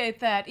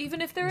appreciate that,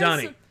 even if there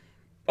Donnie. is.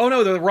 Oh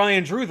no,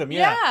 Ryan drew them.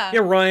 Yeah.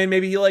 Ryan,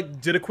 maybe he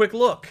like did a quick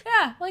look.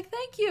 Yeah, like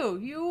thank you.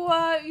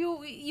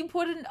 You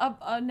put in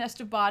a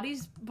nest of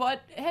bodies,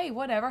 but hey,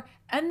 whatever.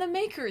 And the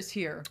Maker's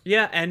here.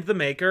 Yeah, and the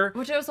Maker.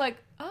 Which I was like,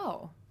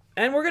 oh.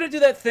 And we're gonna do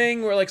that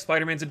thing where like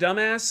Spider-Man's a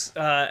dumbass,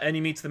 and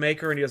he meets the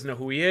Maker and he doesn't know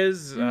who he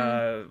is.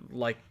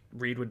 Like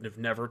Reed would have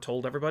never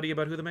told everybody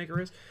about who the Maker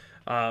is.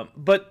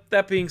 But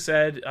that being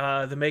said,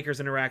 the Maker's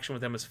interaction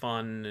with them is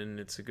fun, and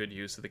it's a good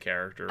use of the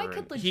character. I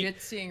could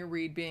legit seeing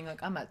Reed being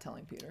like, I'm not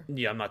telling Peter.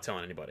 Yeah, I'm not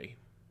telling anybody.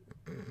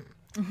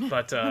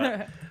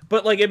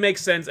 But like it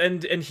makes sense,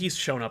 and he's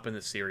shown up in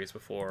this series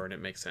before, and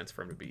it makes sense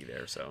for him to be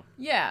there. So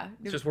Yeah.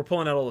 it's just we're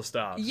pulling out all the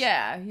stops.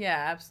 Yeah,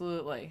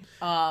 absolutely.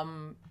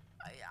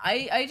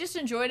 I just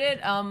enjoyed it.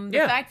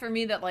 The fact for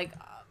me that like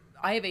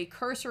I have a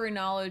cursory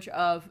knowledge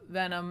of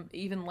Venom,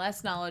 even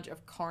less knowledge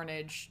of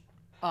Carnage,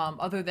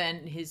 other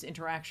than his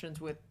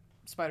interactions with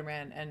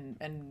Spider-Man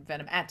and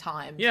Venom at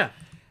times. Yeah.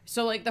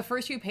 So like the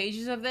first few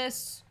pages of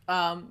this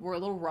were a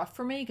little rough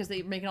for me because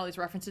they're making all these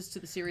references to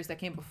the series that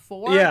came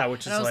before. Yeah,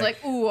 which and is I was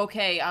like ooh,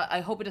 okay.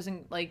 I hope it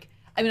doesn't like.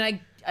 I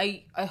mean,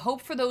 I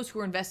hope for those who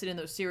are invested in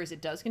those series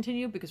it does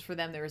continue because for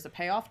them there is a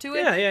payoff to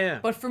it. Yeah.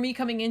 But for me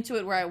coming into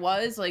it where I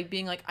was like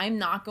being like I'm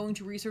not going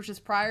to research this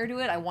prior to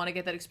it. I want to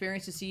get that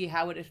experience to see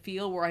how it would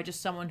feel. Where I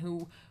just someone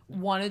who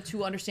wanted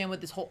to understand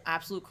what this whole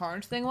absolute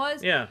carnage thing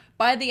was. Yeah.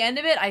 By the end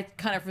of it, I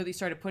kind of really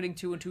started putting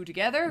two and two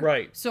together.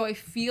 Right. So I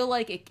feel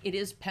like it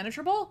is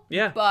penetrable.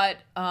 Yeah. But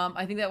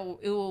I think that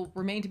it will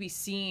remain to be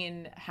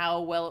seen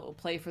how well it will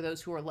play for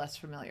those who are less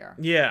familiar.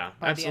 Yeah,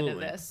 by absolutely. the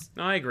end of this.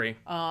 No, I agree.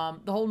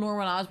 The whole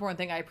Norman Osborn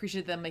thing, I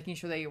appreciate them making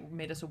sure they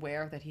made us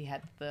aware that he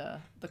had the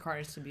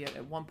Carnage symbiote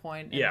at one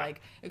point and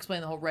like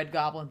explain the whole Red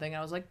Goblin thing. And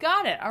I was like,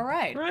 got it, all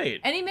right.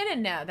 Right. Any minute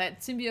now,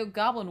 that symbiote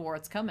Goblin War,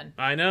 it's coming.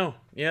 I know.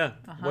 Yeah.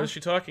 What is she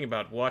talking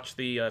about? Watch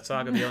the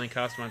Saga of the Alien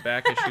Costume on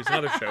Back Issues,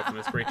 another show from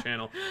this great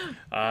channel.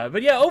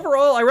 But yeah,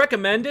 overall, I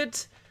recommend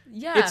it.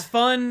 Yeah. It's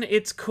fun.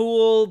 It's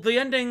cool. The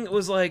ending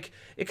was like,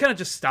 it kind of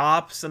just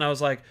stops, and I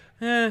was like,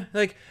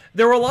 like,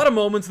 there were a lot of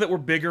moments that were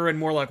bigger and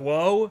more like,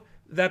 whoa.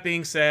 That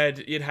being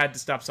said, it had to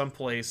stop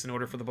someplace in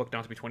order for the book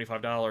not to be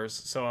 $25.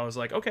 So I was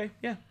like, okay,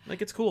 yeah,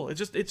 like it's cool.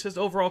 It's just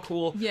overall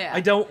cool. Yeah. I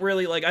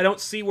don't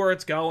see where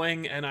it's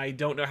going, and I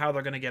don't know how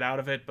they're gonna get out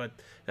of it, but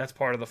that's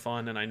part of the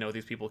fun, and I know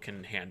these people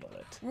can handle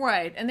it.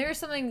 Right, and there is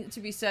something to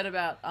be said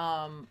about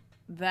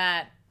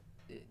that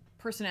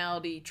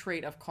personality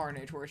trait of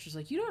Carnage, where it's just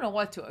like you don't know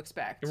what to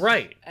expect.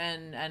 Right.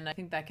 And I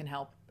think that can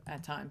help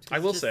at times. I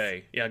will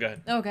say, yeah, go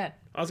ahead. Oh, good.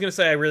 I was gonna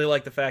say I really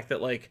like the fact that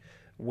like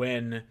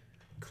when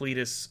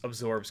Cletus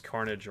absorbs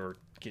Carnage or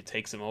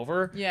takes him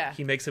over,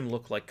 he makes him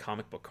look like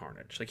comic book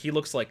Carnage. Like he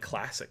looks like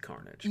classic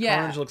Carnage. Yeah.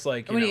 Carnage looks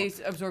like when he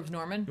absorbs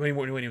Norman. When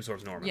he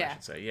absorbs Norman, I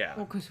should say. Yeah.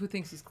 Well, because who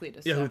thinks he's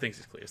Cletus? Yeah, who thinks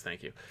he's Cletus?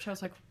 Thank you. So I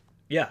was like,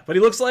 yeah, but he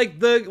looks like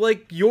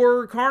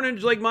your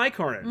Carnage, like my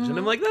Carnage, and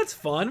I'm like, that's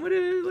fun. What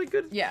is like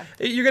good? Yeah.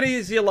 You're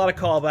gonna see a lot of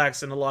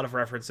callbacks and a lot of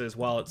references,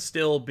 while it's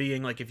still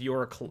being like if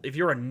you're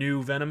a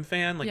new Venom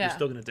fan, like you're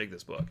still gonna dig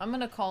this book. I'm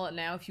gonna call it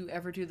now. If you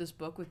ever do this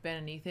book with Ben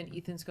and Ethan,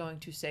 Ethan's going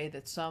to say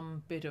that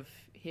some bit of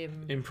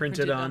him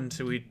imprinted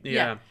onto it.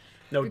 Yeah.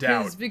 No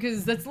doubt.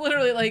 Because that's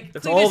literally like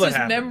that's all that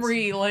happens.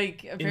 memory,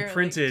 like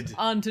imprinted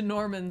onto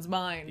Norman's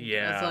mind.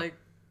 Yeah. It's like,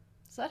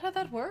 is that how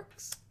that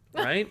works?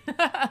 Right?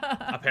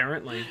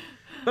 Apparently.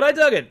 But I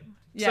dug it.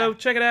 Yeah. So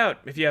check it out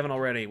if you haven't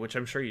already, which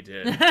I'm sure you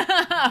did.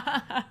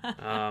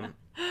 I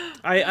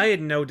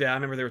had no doubt. I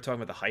remember they were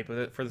talking about the hype of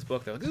it for this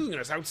book. They're like, "This is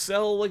gonna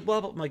outsell like blah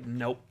blah." I'm like,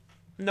 nope,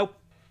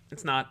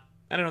 it's not.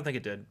 And I don't think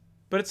it did,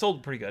 but it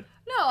sold pretty good.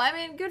 No, I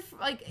mean, good.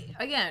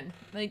 Again,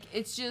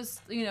 it's just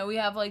we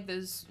have like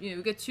this.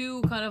 We get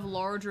two kind of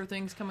larger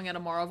things coming out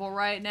of Marvel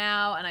right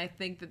now, and I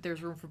think that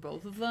there's room for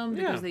both of them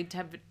because they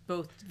have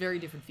both very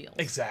different feels.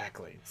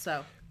 Exactly.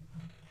 So.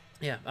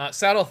 Yeah,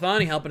 Saddle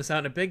Thani helping us out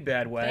in a big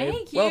bad way.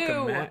 Thank you.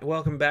 Welcome, Matt.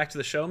 Welcome back to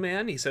the show,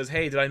 man. He says,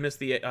 hey, did I miss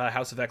the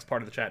House of X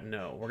part of the chat?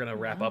 No, we're going to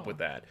wrap up with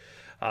that.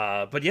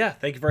 But yeah,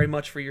 thank you very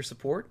much for your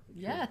support.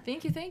 Yeah,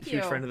 thank you.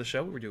 Huge friend of the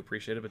show. We do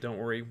appreciate it, but don't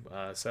worry.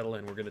 Settle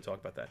in. We're going to talk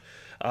about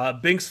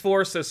that. Binks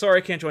Force says, sorry,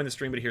 I can't join the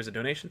stream, but here's a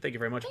donation. Thank you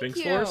very much, Thank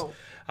Binks you.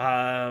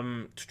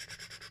 Force.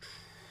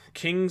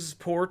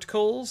 Kingsport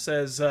Cole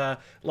says,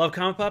 love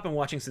Comic Pop and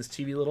watching since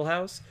TV Little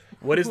House.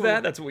 What is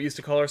that? That's what we used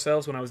to call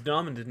ourselves when I was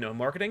dumb and didn't know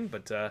marketing.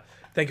 But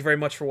thank you very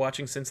much for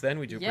watching since then.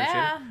 We do appreciate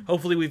it.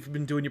 Hopefully we've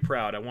been doing you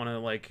proud. I want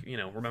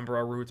to remember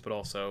our roots, but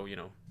also,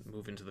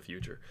 move into the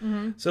future.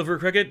 Silver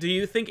Cricket, do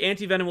you think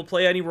Anti-Venom will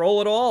play any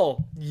role at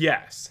all?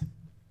 Yes.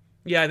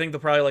 Yeah, I think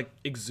they'll probably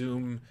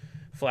exhume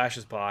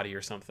Flash's body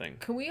or something.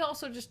 Can we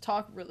also just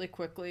talk really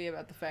quickly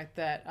about the fact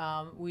that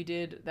we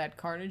did that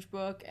Carnage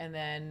book and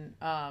then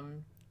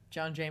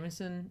John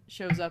Jameson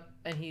shows up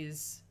and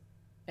he's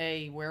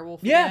a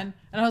werewolf again?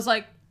 And I was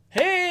like,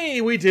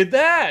 hey, we did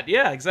that.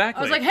 Yeah, exactly.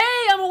 I was like,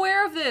 hey, I'm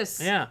aware of this.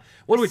 Yeah.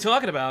 What are we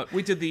talking about?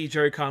 We did the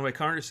Jerry Conway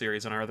Carnage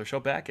series on our other show,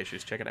 Back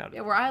Issues. Check it out.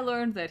 Yeah, where I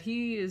learned that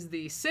he is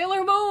the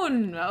Sailor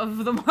Moon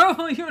of the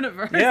Marvel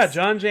Universe. Yeah,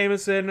 John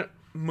Jameson,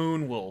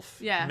 Moon Wolf.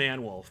 Yeah.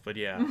 Man Wolf, but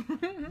yeah.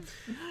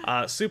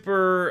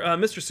 Mr.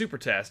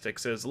 Supertastic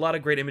says, a lot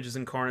of great images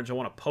in Carnage. I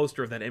want a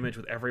poster of that image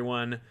with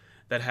everyone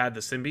that had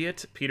the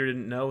symbiote. Peter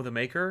didn't know the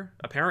maker,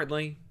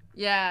 apparently.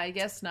 Yeah, I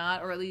guess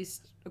not, or at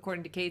least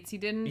according to Cates, he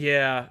didn't.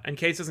 Yeah, and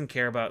Cates doesn't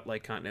care about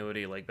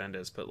continuity like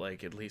Bendis, but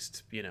at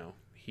least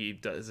he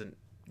doesn't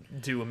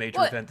do a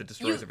major event that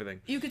destroys everything.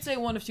 You could say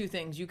one of two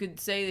things. You could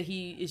say that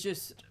he is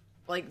just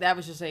that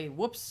was just a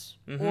whoops,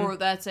 or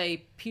that's a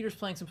Peter's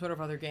playing some sort of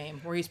other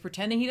game where he's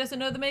pretending he doesn't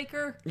know the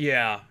maker.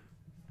 Yeah.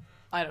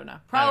 I don't know.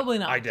 Probably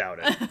not. I doubt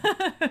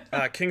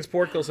it. King's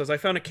Portkill says, I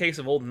found a case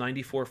of old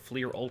 94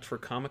 Fleer Ultra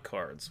comic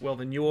cards. Well,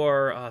 then you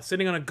are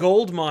sitting on a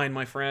gold mine,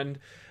 my friend,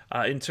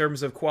 in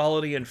terms of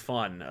quality and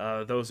fun.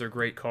 Those are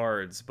great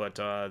cards, but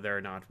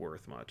they're not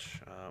worth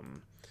much.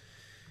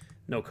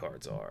 No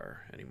cards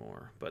are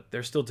anymore, but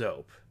they're still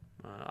dope.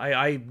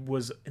 I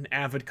was an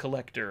avid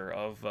collector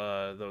of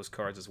those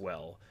cards as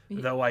well,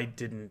 though I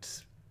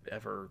didn't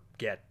ever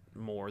get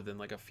more than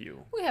like a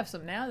few. We have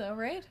some now, though,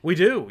 right? We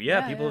do,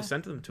 yeah. People have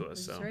sent them to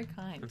us. It's very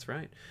kind. That's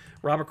right.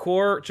 Robert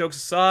Core, jokes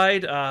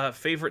aside,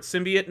 favorite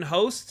symbiote and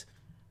host?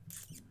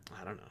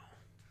 I don't know.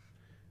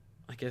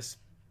 I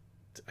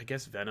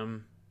guess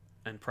Venom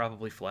and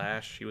probably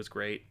Flash. He was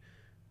great.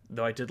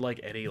 Though I did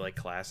like Eddie, like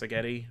classic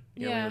Eddie.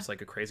 You know, he was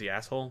like a crazy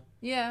asshole.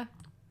 Yeah.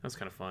 That was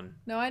kind of fun.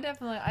 No, I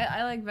definitely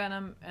I like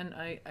Venom, and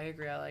I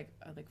agree. I like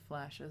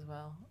Flash as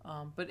well.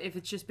 But if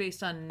it's just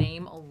based on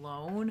name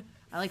alone,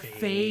 I like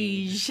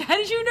Phage. How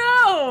did you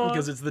know?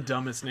 Because it's the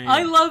dumbest name.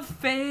 I love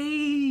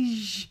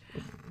Phage.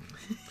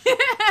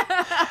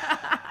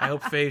 I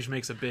hope Phage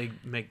makes a big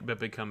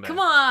comeback. Come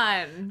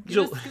on,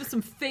 give us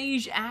some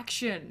Phage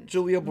action.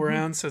 Julia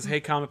Brown says, "Hey,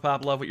 Comic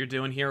Pop, love what you're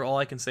doing here. All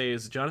I can say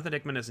is Jonathan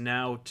Hickman has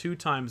now 2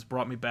 times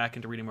brought me back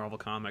into reading Marvel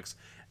comics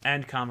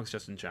and comics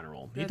just in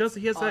general. He has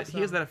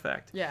that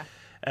effect. Yeah.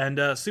 And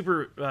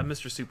Mr.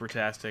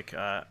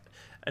 Supertastic.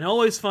 And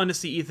always fun to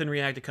see Ethan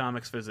react to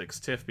comics physics.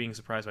 Tiff being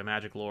surprised by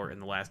magic lore in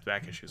the last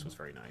back issues was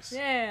very nice.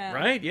 Yeah.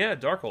 Right? Yeah,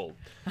 Darkhold.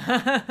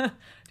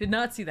 Did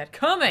not see that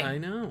coming. I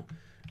know.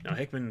 No,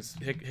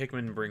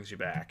 Hickman brings you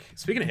back.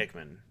 Speaking of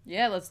Hickman.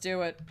 Yeah, let's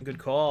do it. Good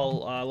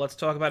call. Let's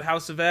talk about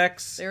House of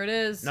X. There it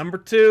is. Number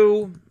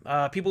 2.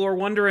 People are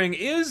wondering,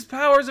 is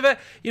Powers of X...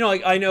 You know,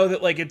 I know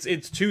that like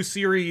it's 2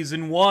 series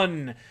in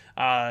one.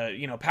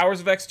 You know,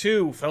 Powers of X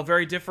 2 felt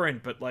very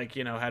different, but like,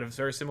 you know, had a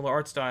very similar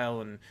art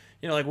style, and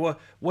you know, like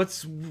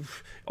what's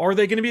are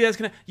they going to be as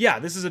kind of... Yeah,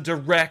 this is a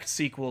direct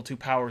sequel to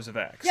Powers of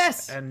X.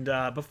 Yes. And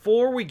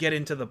before we get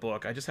into the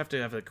book, I just have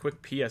to have a quick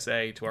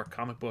PSA to our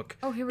comic book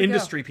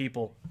industry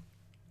people.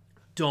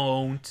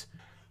 Don't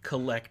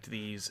collect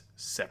these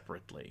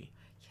separately.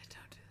 Yeah,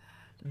 don't do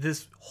that.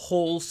 This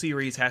whole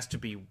series has to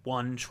be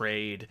one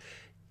trade.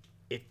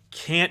 It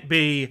can't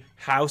be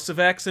House of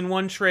X in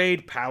one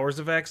trade, Powers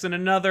of X in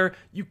another.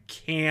 You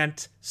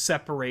can't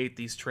separate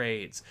these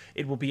trades.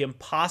 It will be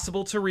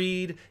impossible to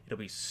read. It'll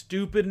be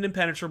stupid and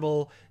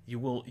impenetrable. You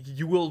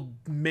will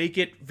make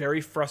it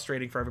very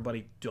frustrating for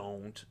everybody.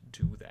 Don't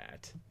do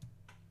that.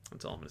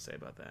 That's all I'm going to say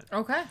about that.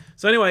 Okay.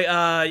 So anyway,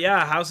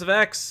 yeah, House of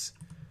X.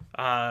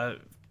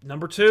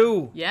 Number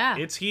 2. Yeah.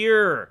 It's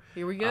here.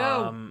 Here we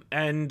go.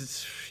 And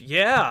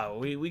yeah,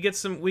 we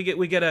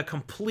get a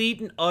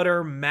complete and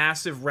utter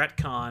massive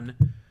retcon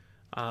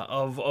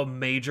of a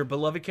major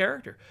beloved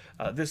character.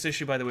 This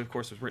issue, by the way, of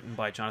course, was written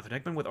by Jonathan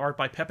Hickman with art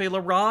by Pepe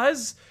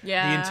Larraz.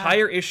 Yeah. The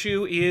entire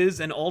issue is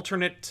an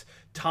alternate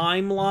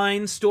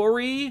timeline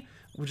story,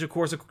 which of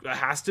course it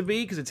has to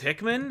be because it's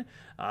Hickman.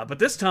 But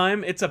this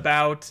time it's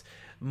about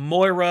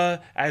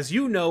Moira, as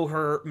you know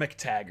her,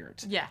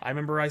 McTaggart. Yeah. I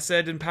remember I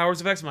said in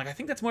Powers of X, I'm like, I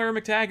think that's Moira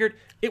McTaggart.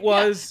 It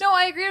was. Yeah. No,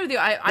 I agree with you.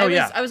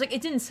 I was like,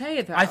 it didn't say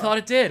it though. I thought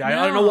it did. No. I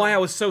don't know why I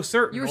was so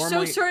certain. You were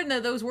so certain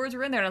that those words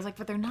were in there, and I was like,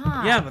 but they're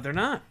not. Yeah, but they're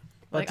not.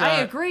 But, like, I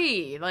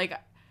agree. Like,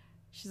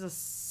 she's a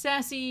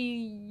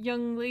sassy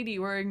young lady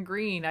wearing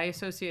green. I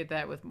associate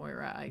that with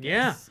Moira, I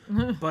guess.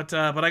 Yeah. but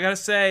I gotta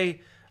say,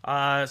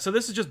 so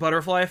this is just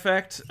Butterfly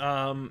Effect.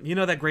 You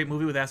know that great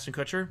movie with Ashton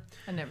Kutcher?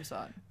 I never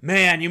saw it.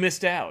 Man, you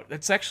missed out.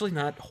 That's actually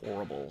not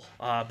horrible.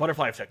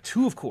 Butterfly Effect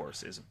 2, of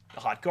course, is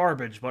hot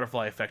garbage.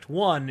 Butterfly Effect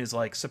 1 is,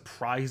 like,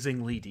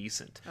 surprisingly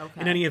decent. Okay.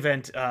 In any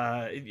event,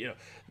 you know,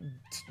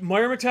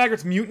 Moira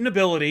McTaggart's mutant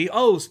ability,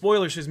 oh,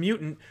 spoiler, she's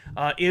mutant,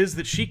 is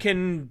that she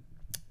can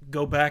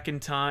go back in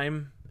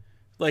time.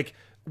 Like,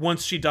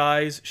 once she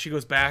dies, she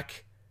goes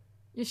back.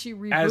 Yeah, she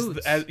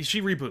reboots.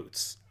 She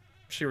reboots.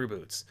 She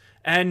reboots.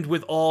 And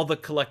with all the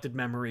collected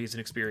memories and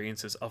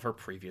experiences of her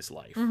previous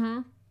life.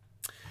 Mm-hmm.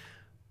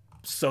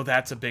 So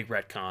that's a big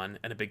retcon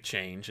and a big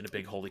change and a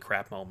big holy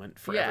crap moment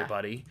for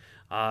everybody.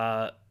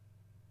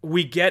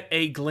 We get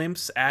a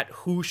glimpse at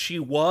who she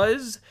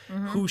was,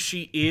 who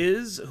she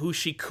is, who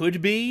she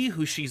could be,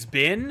 who she's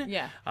been.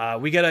 Yeah.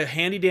 We get a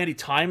handy-dandy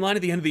timeline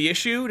at the end of the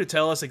issue to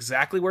tell us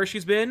exactly where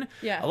she's been.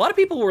 Yeah. A lot of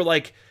people were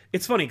like...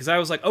 It's funny, because I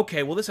was like,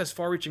 okay, well, this has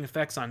far-reaching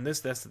effects on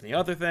this, and the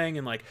other thing,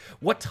 and, like,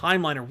 what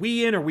timeline are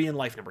we in? Are we in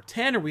life number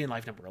 10? Are we in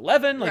life number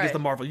 11? Like, is the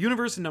Marvel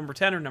Universe in number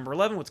 10 or number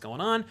 11? What's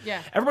going on?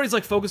 Yeah. Everybody's,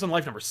 like, focused on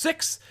life number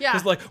 6. Yeah.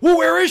 It's like, well,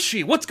 where is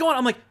she? What's going on?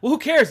 I'm like, well, who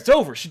cares? It's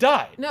over. She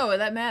died. No,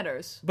 that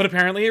matters. But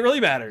apparently it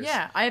really matters.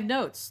 Yeah, I have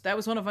notes. That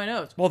was one of my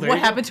notes. Well, what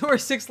happened to her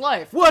 6th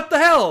life? What the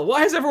hell?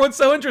 Why is everyone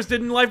so interested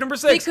in life number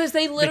 6? Because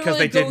they literally Because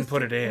they didn't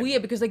put it in. Well, yeah,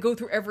 because they go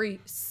through every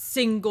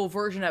single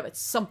version of it.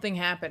 Something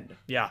happened.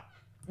 Yeah.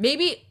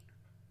 Maybe...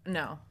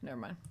 No, never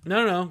mind.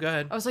 No, go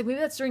ahead. I was like, maybe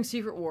that's during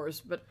Secret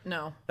Wars, but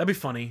no. That'd be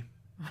funny.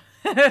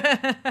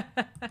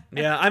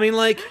 Yeah, I mean,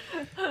 like,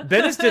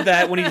 Bendis did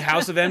that when he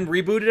House of M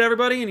rebooted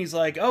everybody, and he's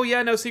like, oh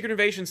yeah, no, Secret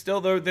Invasion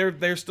still,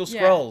 they're still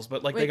Skrulls,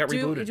 but like Wait, they got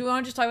rebooted. Do you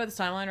want to just talk about this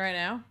timeline right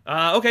now?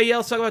 Okay, yeah,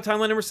 let's talk about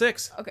timeline number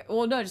 6. Okay,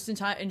 well, no, just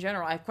in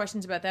general. I have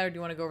questions about that, or do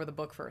you want to go over the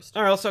book first?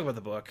 All right, let's talk about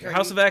the book. Sure,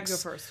 House you of X. go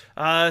first.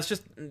 It's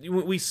just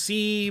we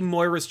see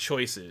Moira's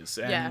choices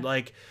and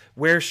like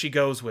where she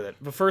goes with it.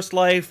 The first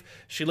life,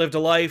 she lived a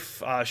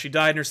life. She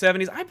died in her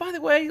 70s. By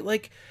the way,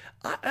 like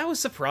I was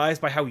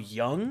surprised by how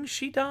young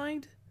she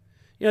died.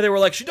 You know, they were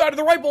like, she died at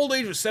the ripe old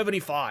age of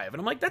 75.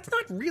 And I'm like, that's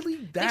not really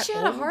that I think she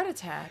had old. a heart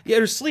attack. Yeah,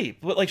 in her sleep.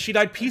 But, like, she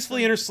died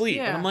peacefully in her sleep.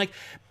 Yeah. And I'm like,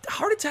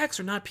 heart attacks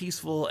are not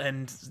peaceful.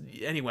 And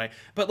anyway.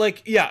 But,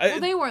 like, yeah. Well,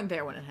 they weren't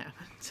there when it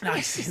happened.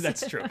 I see,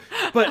 that's true.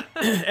 But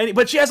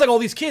but she has like all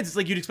these kids. It's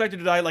like you'd expect her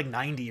to die at like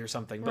 90 or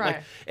something. But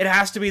like it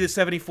has to be the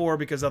 74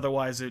 because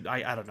otherwise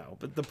I don't know.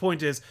 But the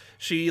point is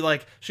she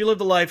lived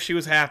a life, she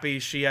was happy,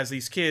 she has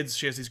these kids,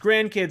 she has these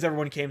grandkids,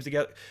 everyone came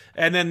together.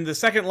 And then the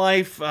second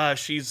life,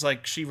 she's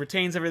like she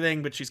retains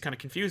everything, but she's kind of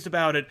confused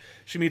about it.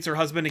 She meets her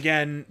husband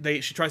again.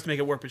 She tries to make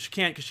it work, but she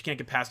can't because she can't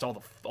get past all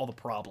the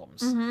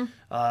problems.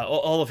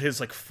 All of his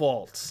like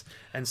faults.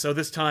 And so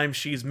this time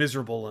she's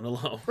miserable and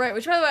alone. Right,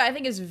 which by the way I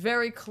think is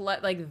very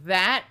like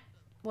that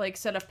like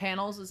set of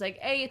panels is like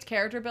it's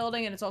character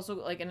building and it's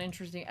also like an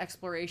interesting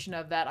exploration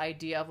of that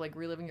idea of like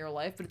reliving your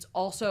life, but it's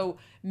also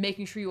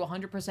making sure you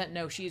 100%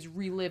 know she is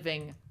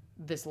reliving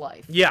this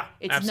life. Yeah,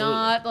 it's absolutely.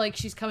 not like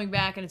she's coming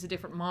back and it's a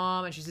different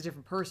mom and she's a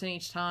different person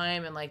each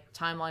time and like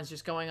timeline's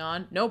just going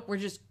on. Nope, we're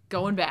just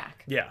going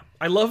back. Yeah,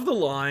 I love the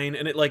line,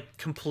 and it like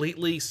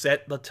completely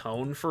set the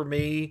tone for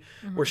me,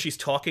 where she's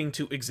talking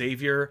to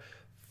Xavier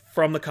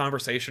from the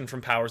conversation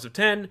from Powers of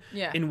 10,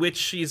 in which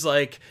she's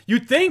like,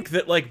 you'd think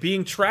that like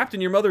being trapped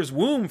in your mother's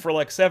womb for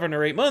like 7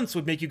 or 8 months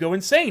would make you go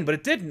insane, but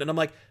it didn't. And I'm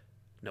like,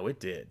 no, it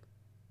did.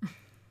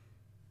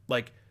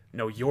 Like,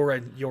 no,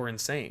 you're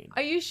insane.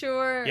 Are you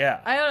sure? Yeah.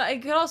 I don't know.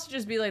 It could also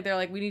just be like they're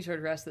like, we need to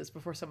address this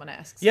before someone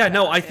asks. Yeah,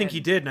 no, I think he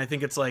did, and I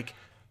think it's like,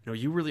 no,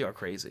 you really are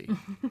crazy.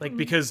 Like,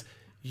 because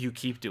you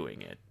keep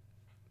doing it.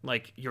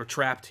 Like, you're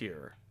trapped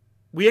here.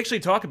 We actually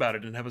talk about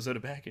it in an episode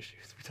of Back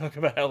Issues. We talk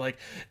about how, like,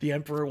 the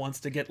Emperor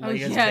wants to get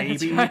Leia's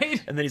baby,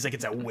 right. and then he's like,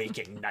 it's a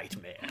waking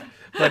nightmare.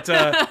 But,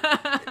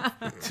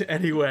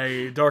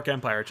 anyway, Dark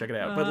Empire, check it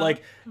out. But,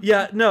 like,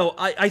 yeah, no,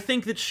 I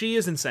think that she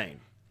is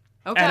insane.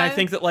 Okay. And I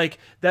think that, like,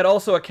 that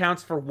also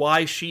accounts for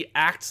why she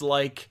acts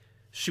like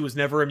she was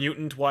never a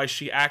mutant, why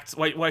she,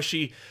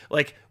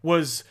 like,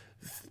 was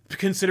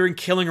considering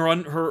killing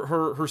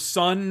her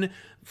son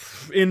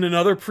in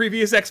another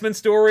previous X-Men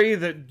story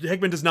that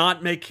Hickman does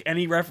not make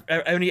any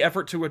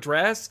effort to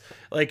address.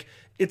 Like,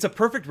 it's a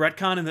perfect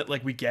retcon in that,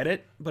 like, we get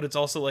it, but it's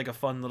also, like, a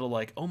fun little,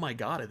 like, oh my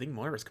god, I think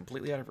Moira's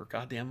completely out of her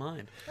goddamn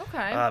mind.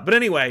 Okay. But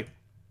anyway,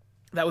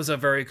 that was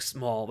that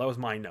was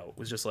my note. It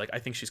was just like, I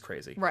think she's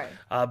crazy. Right.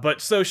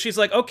 But so she's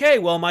like, okay,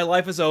 well, my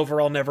life is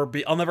over. I'll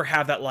never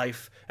have that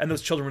life. And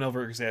those children will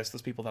never exist,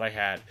 those people that I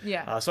had.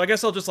 Yeah. So I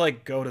guess I'll just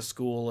like go to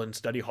school and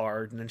study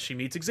hard. And then she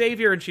meets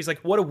Xavier and she's like,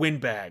 what a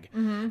windbag.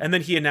 And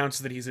then he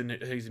announces that he's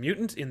a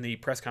mutant in the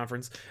press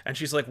conference. And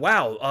she's like,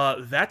 wow,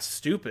 that's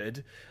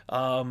stupid.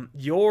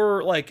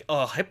 You're like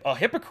a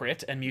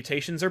hypocrite and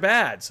mutations are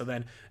bad. So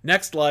then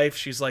next life,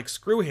 she's like,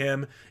 screw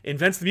him,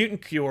 invents the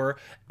mutant cure,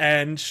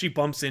 and she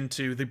bumps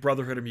into the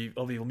Brotherhood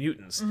of Evil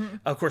Mutants.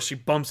 Of course, she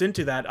bumps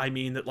into that. I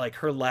mean that like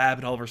her lab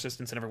and all of her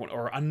assistants and everyone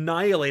are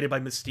annihilated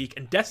by Mystique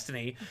and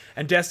Destiny.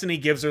 And Destiny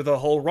gives her the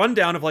whole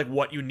rundown of like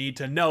what you need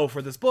to know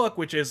for this book,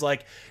 which is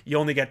like, you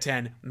only get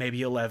 10,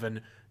 maybe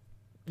 11.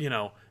 You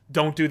know,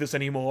 don't do this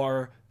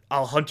anymore.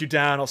 I'll hunt you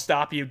down. I'll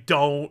stop you.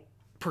 Don't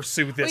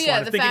pursue this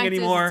line of thinking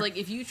anymore. It's like,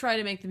 if you try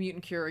to make the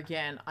mutant cure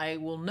again, I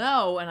will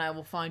know and I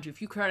will find you.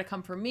 If you try to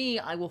come for me,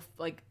 I will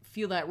like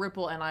feel that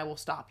ripple and I will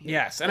stop you.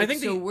 Yes, and like, I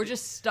think so we're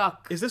just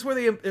stuck. Is this where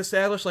they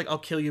establish like, I'll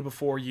kill you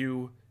before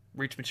you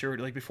reach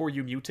maturity, like before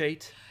you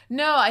mutate?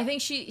 No, I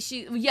think she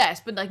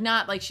yes, but like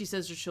not like she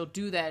says she'll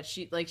do that.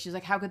 She's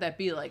like, how could that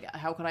be? Like,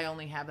 how could I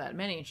only have that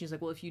many? And she's like,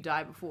 well, if you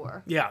die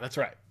before that's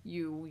right,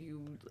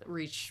 you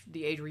reach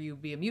the age where you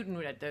be a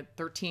mutant at the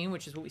 13,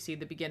 which is what we see at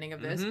the beginning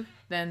of this,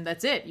 then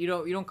that's it. You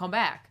don't come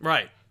back.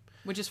 Right.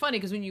 Which is funny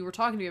because when you were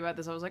talking to me about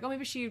this, I was like, oh,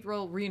 maybe she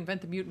will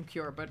reinvent the mutant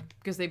cure, but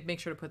because they make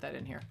sure to put that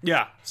in here.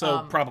 Yeah,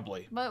 so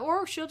probably.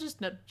 Or she'll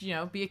just,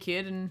 be a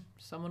kid and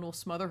someone will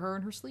smother her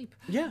in her sleep.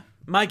 Yeah,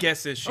 my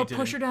guess is she or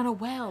push her down a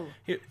well.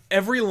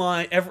 Every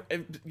line,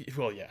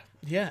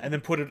 yeah, and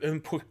then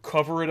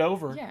cover it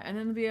over. Yeah, and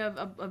then there'll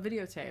be a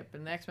videotape,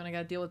 and the X-Men, I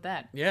gotta deal with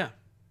that. Yeah.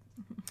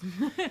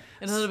 And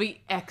then it'll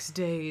be X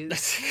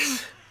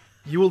days.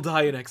 You will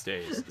die in X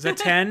days. Is that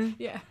 10?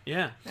 Yeah.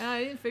 Yeah.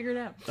 I didn't figure it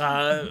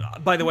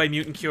out. By the way,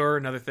 mutant cure,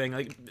 another thing.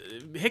 Like,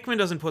 Hickman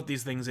doesn't put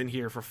these things in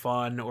here for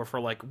fun or for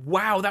like,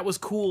 wow, that was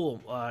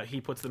cool.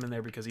 He puts them in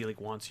there because he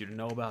like wants you to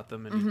know about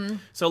them.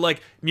 And so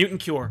like, mutant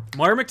cure.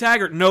 Moira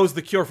McTaggart knows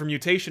the cure for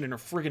mutation in her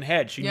friggin'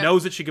 head. She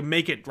knows that she can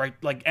make it right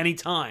like any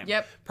time.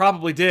 Yep.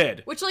 Probably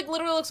did. Which like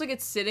literally looks like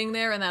it's sitting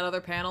there in that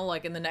other panel,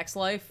 like in the next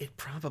life. It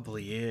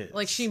probably is.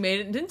 Like she made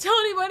it and didn't tell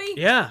anybody.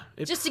 Yeah.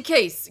 Just in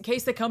case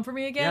they come for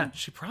me again. Yeah,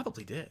 she probably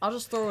probably did. I'll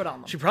just throw it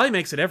on them. She probably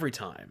makes it every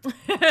time.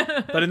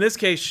 But in this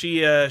case,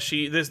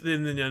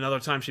 then another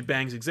time she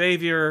bangs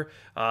Xavier.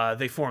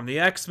 They form the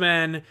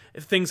X-Men.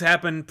 Things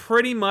happen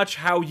pretty much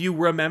how you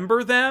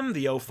remember them.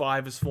 The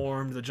O5 is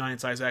formed, the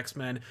giant-size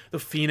X-Men, the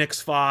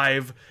Phoenix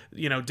Five,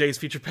 Days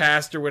Future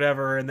Past or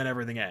whatever, and then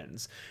everything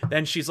ends.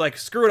 Then she's like,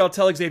 screw it, I'll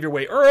tell Xavier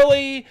way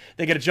early.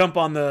 They get a jump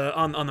on the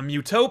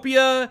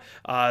Mutopia.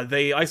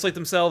 They isolate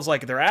themselves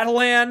like they're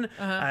Atalan,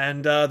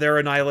 and they're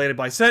annihilated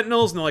by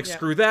Sentinels, and they're like,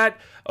 screw that.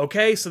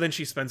 Okay, so then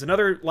she spends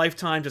another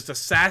lifetime just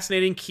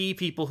assassinating key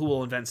people who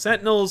will invent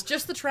Sentinels.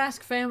 Just the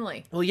Trask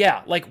family. Well,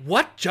 yeah, like,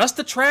 what? Just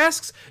the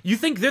Trasks? You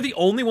think they're the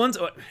only ones?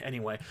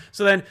 Anyway,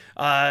 so then,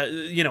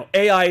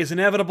 AI is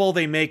inevitable.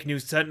 They make new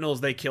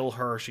Sentinels. They kill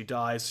her. She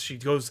dies. She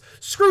goes,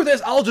 screw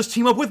this, I'll just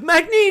team up with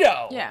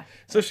Magneto! Yeah.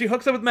 So she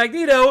hooks up with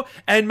Magneto,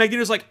 and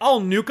Magneto's like,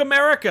 I'll nuke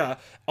America!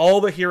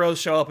 All the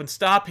heroes show up and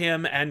stop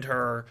him and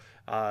her.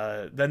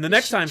 Then the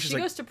next time she's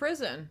like... She goes to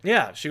prison.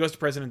 Yeah, she goes to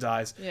prison and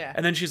dies. Yeah.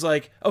 And then she's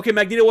like, okay,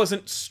 Magneto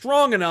wasn't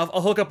strong enough.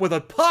 I'll hook up with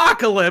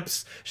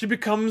Apocalypse. She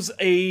becomes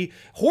a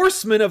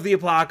horseman of the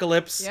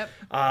Apocalypse. Yep.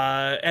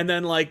 And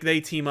then, they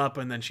team up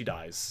and then she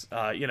dies.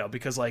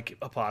 Because,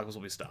 Apocalypse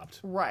will be stopped.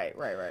 Right.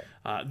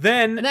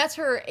 Then... And that's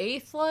her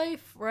 8th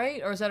life,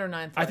 right? Or is that her 9th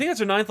life? I think that's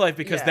her 9th life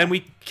because then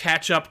we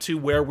catch up to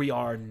where we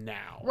are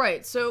now.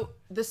 Right, so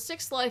the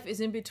 6th life is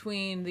in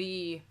between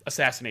the...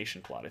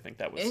 Assassination plot, I think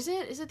that was... Is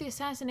it? Is it the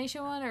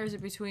assassination one, or is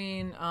it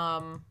between,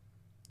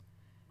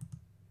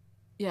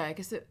 Yeah, I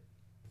guess it...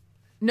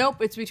 Nope,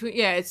 it's between...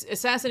 Yeah, it's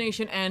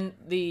assassination and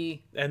the...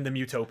 And the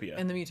Mutopia.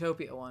 And the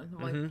Mutopia one.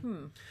 I'm like,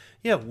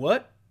 Yeah,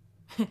 what?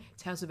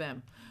 It's House of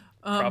M.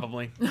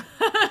 Probably.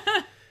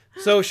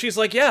 So she's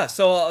like, yeah,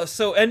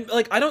 and,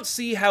 I don't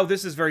see how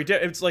this is very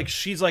different. It's like,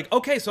 she's like,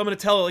 okay, so I'm going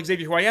to tell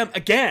Xavier who I am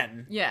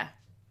again. Yeah.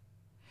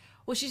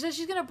 Well, she says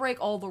she's going to break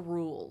all the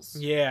rules.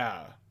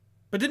 Yeah.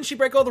 But didn't she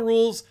break all the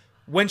rules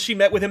when she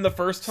met with him the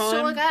first time?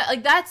 So,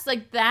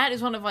 that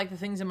is one of, the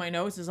things in my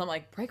notes is I'm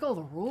like, break all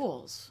the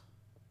rules.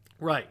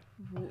 Right.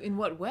 In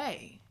what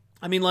way?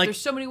 I mean,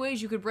 there's so many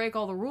ways you could break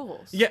all the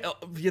rules. Yeah,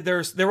 there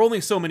are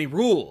only so many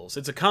rules.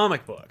 It's a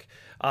comic book.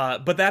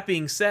 But that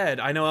being said,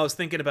 I know I was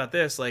thinking about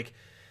this,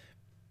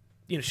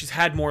 she's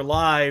had more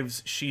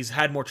lives, she's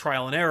had more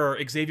trial and error.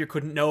 Xavier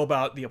couldn't know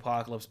about the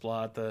Apocalypse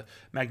plot, the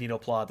Magneto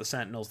plot, the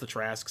Sentinels, the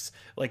Trasks.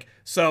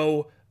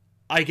 So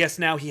I guess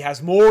now he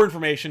has more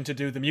information to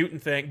do the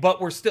mutant thing,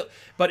 but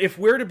if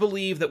we're to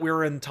believe that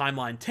we're in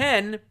timeline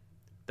 10,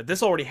 that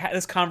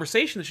this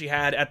conversation that she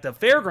had at the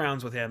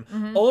fairgrounds with him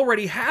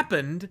already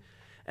happened,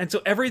 and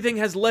so everything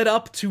has led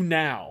up to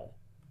now.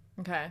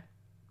 Okay.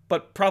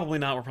 But probably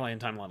not, we're probably in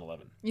timeline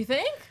 11. You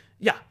think?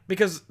 Yeah,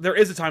 because there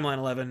is a timeline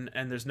 11,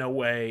 and there's no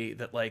way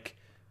that,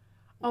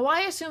 Oh,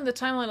 I assume the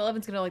timeline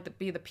 11 is going to,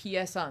 be the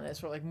PS on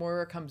this, where,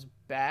 Moira comes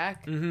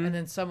back, and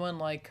then someone,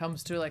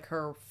 comes to,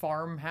 her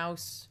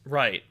farmhouse.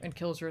 Right. And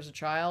kills her as a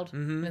child.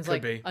 And it's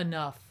could be.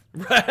 Enough.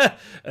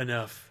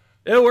 Enough.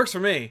 It works for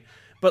me.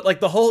 But,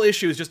 the whole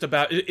issue is just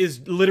about, it's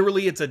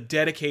a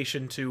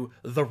dedication to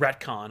the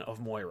retcon of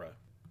Moira.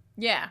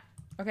 Yeah.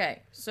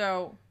 Okay,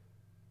 so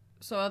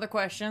other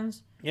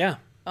questions? Yeah.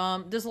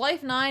 Does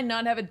Life 9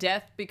 not have a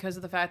death because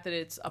of the fact that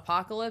it's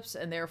Apocalypse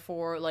and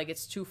therefore,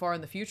 it's too far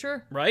in the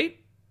future? Right?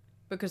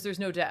 Because there's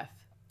no death.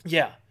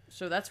 Yeah.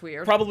 So that's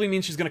weird. Probably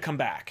means she's going to come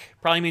back.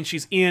 Probably means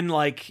she's in, the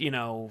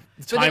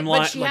timeline.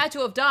 But she had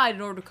to have died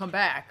in order to come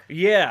back.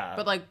 Yeah.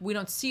 But, we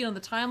don't see it on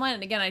the timeline.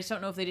 And again, I just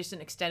don't know if they just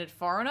didn't extend it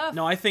far enough.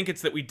 No, I think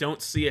it's that we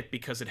don't see it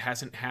because it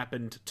hasn't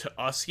happened to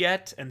us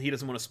yet, and he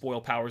doesn't want to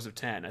spoil Powers of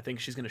 10. I think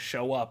she's going to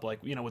show up,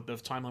 with the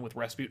timeline with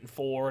Rasputin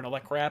 4 and all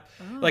that crap.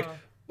 Oh.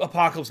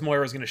 Apocalypse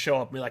Moira is going to show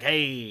up and be like,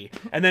 hey,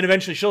 and then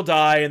eventually she'll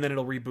die, and then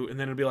it'll reboot, and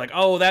then it'll be like,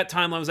 oh, that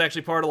timeline was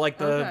actually part of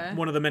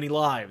one of the many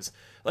lives.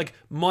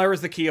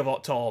 Moira's the key to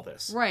all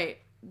this. Right.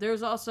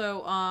 There's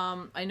also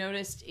I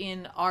noticed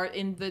in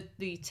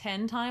the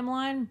 10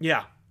 timeline.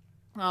 Yeah.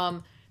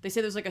 They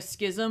say there's a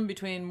schism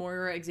between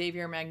Moira,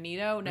 Xavier, and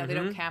Magneto. Now they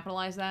don't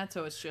capitalize that,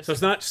 so it's just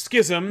it's not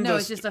schism. No,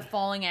 it's just a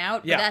falling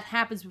out. Yeah. But that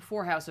happens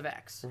before House of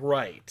X.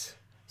 Right.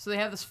 So they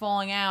have this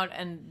falling out,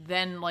 and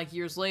then,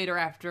 years later,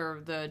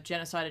 after the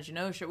genocide of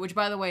Genosha, which,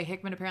 by the way,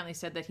 Hickman apparently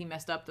said that he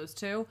messed up those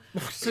two.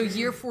 So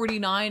year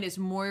 49 is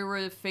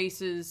Moira fakes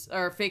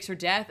her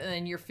death, and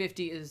then year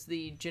 50 is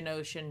the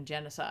Genoshan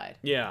genocide.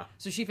 Yeah.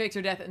 So she fakes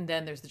her death, and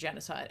then there's the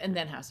genocide, and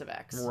then House of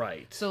X.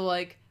 Right. So,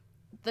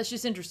 that's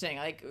just interesting.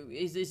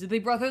 Is it the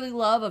brotherly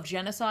love of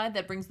genocide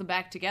that brings them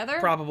back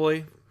together?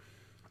 Probably.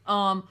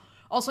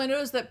 Also, I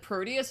noticed that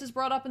Proteus is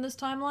brought up in this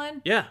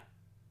timeline. Yeah.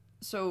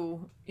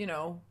 So,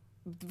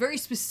 very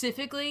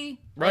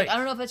specifically, right. I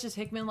don't know if that's just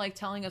Hickman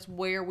telling us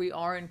where we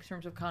are in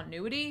terms of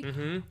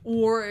continuity,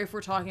 or if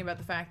we're talking about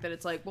the fact that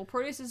it's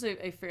Proteus is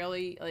a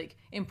fairly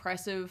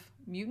impressive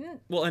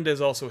mutant. Well, and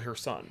is also her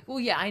son. Well,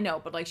 yeah, I know,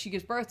 but she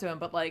gives birth to him,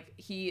 but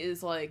he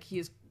is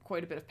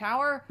quite a bit of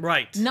power.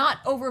 Right. Not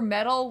over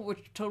metal,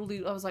 which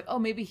totally I was like, oh,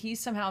 maybe he's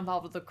somehow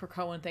involved with the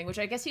Krakoan thing, which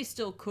I guess he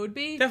still could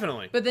be.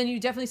 Definitely. But then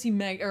you definitely see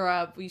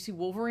you see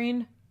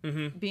Wolverine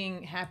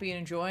being happy and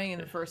enjoying in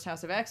the first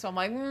House of X. So I'm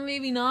like,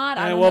 maybe not.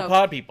 I And, don't well, know.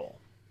 pod people.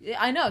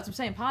 I know, it's I'm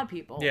saying pod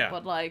people. Yeah.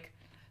 But like,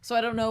 so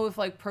I don't know if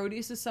like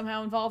Proteus is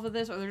somehow involved with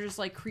this, or they're just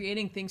like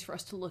creating things for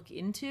us to look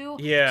into.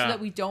 Yeah. So that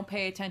we don't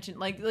pay attention.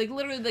 Like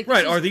literally, like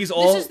Right, this are is- these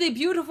all- This is the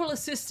beautiful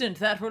assistant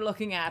that we're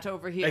looking at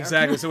over here.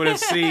 Exactly. So when I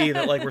see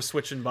that, like, we're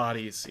switching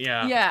bodies.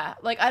 Yeah. Yeah.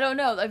 Like I don't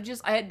know.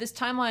 I had this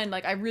timeline.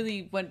 Like I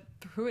really went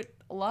through it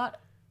a lot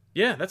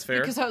Yeah, that's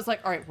fair. because I was like,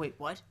 all right, wait,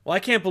 what? Well, I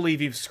can't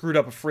believe you've screwed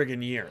up a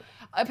friggin' year.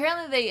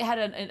 Apparently they had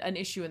an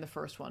issue in the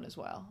first one as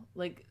well.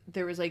 Like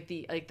there was like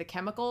the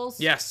chemicals.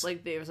 Yes.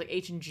 Like there was like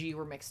H and G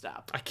were mixed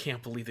up. I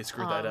can't believe they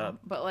screwed that up.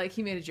 But like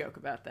he made a joke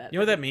about that. You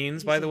know what that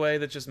means, by the way?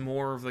 That's just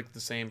more of like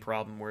the same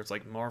problem where it's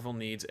like Marvel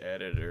needs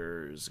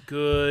editors,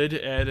 good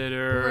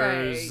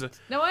editors. Right.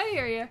 No, I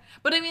hear you.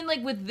 But I mean,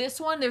 like with this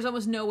one, there's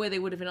almost no way they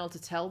would have been able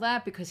to tell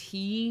that because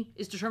he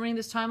is determining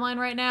this timeline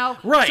right now.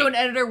 Right. So an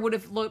editor would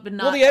have been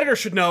not. Well, the editor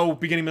should know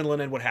beginning, middle,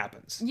 and end what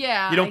happens.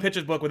 Yeah, You don't I- pitch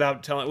his book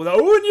without telling.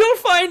 Oh, and you'll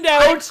find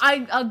out.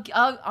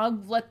 I'll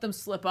let them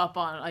slip up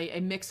on a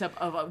mix up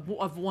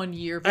of 1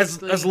 year. As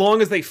Basically.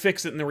 long as they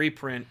fix it in the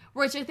reprint,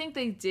 Which I think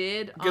they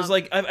did. because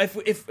like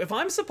if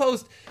I'm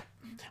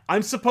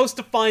supposed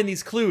to find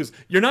these clues.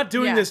 You're not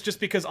doing Yeah. this just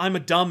because I'm a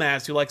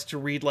dumbass who likes to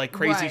read like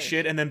crazy Right.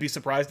 shit and then be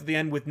surprised at the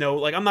end with no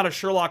like I'm not a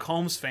Sherlock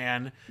Holmes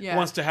fan Yeah. who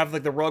wants to have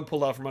like the rug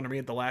pulled out from under me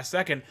at the last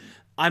second.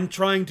 I'm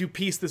trying to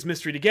piece this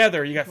mystery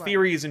together. You got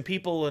theories and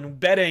people and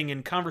betting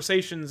and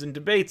conversations and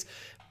debates.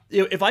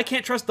 If I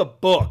can't trust the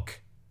book,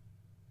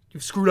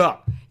 you've screwed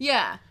up.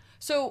 Yeah.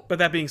 So But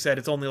that being said,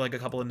 it's only like a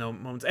couple of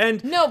moments,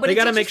 and no, but they it's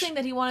gotta make interesting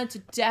that he wanted to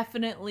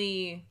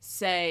definitely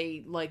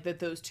say like that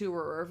those two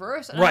were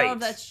reversed. And I Right. don't know if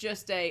that's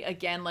just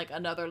again like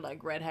another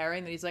like red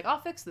herring that he's like, I'll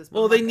fix this.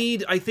 Well, they motherfucker.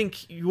 need. I think.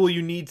 Well,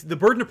 you need the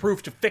burden of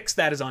proof to fix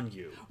that is on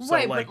you. So,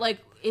 Right, but like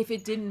if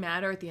it didn't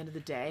matter at the end of the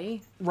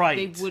day, Right.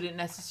 they wouldn't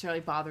necessarily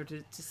bother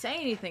to say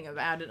anything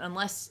about it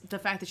unless the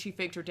fact that she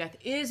faked her death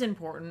is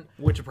important,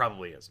 which it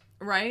probably is.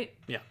 right?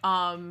 Yeah.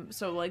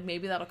 So like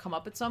maybe that'll come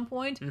up at some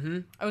point. Mm-hmm.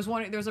 I was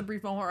wondering. There was a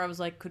brief moment where I was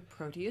like, could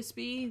Proteus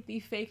be the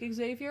fake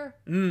Xavier?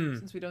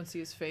 Since we don't see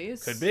his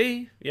face, Could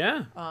be.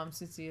 Yeah.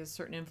 Since he has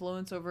certain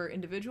influence over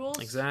individuals.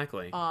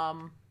 Exactly.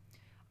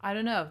 I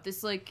don't know.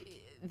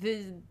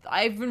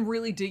 I've been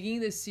really digging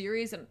this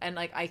series, and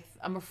like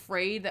I'm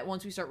afraid that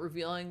once we start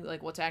revealing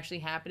like what's actually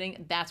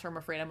happening, that's where I'm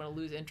afraid I'm going to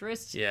lose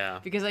interest. Yeah.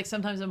 Because like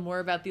sometimes I'm more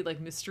about the like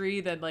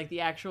mystery than like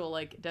the actual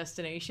like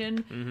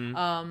destination.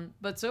 Mm-hmm.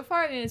 But so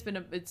far, I mean,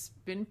 it's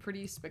been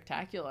pretty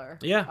spectacular.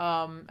 Yeah.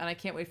 And I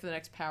can't wait for the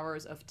next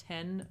Powers of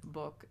 10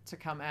 book to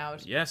come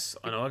out. Yes,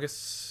 on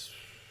August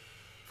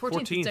 14th.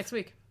 14th. It's next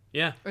week,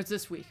 Yeah. or it's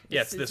this week.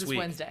 Yeah, it's this week.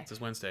 Wednesday. It's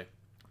this Wednesday.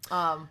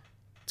 Um,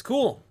 It's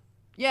cool.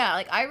 yeah,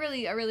 like I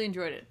really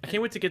enjoyed it. I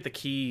can't wait to get the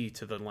key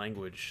to the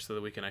language so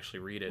that we can actually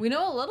read it. We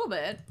know a little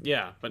bit.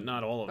 Yeah, but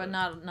not all of But it.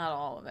 not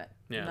all of it.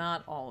 Yeah.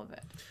 Not all of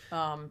it.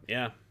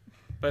 Yeah.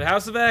 But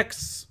House of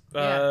X,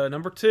 Yeah.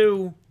 number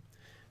 2.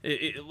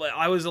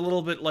 I was a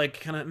little bit like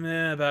kind of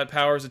meh about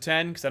Powers of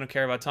 10 because I don't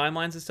care about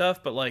timelines and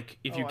stuff. But like,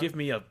 if you give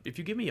me a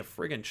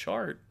friggin'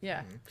 chart,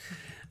 Yeah.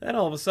 then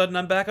all of a sudden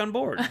I'm back on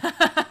board.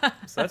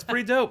 So that's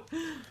pretty dope.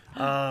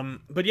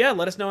 But yeah,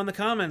 let us know in the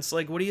comments.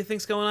 Like, what do you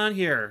think's going on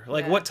here?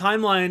 Like, Yeah. what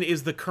timeline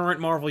is the current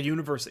Marvel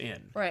universe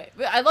in? Right.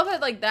 But I love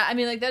it like that. I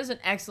mean, like that is an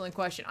excellent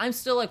question. I'm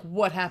still like,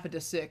 what happened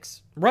to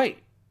 6? Right.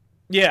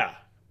 Yeah.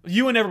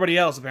 You and everybody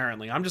else,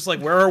 apparently. I'm just like,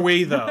 where are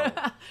we, though?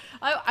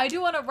 I do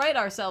want to write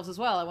ourselves as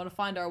well. I want to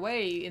find our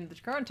way in the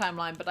current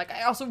timeline, but like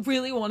I also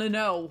really want to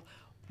know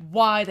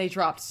why they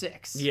dropped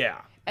 6.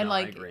 Yeah. And No, I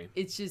like agree.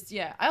 it's just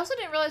I also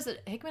didn't realize that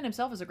Hickman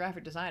himself is a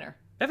graphic designer.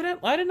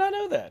 Evidently, I did not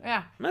know that.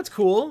 Yeah. That's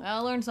cool. I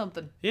learned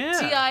something. Yeah.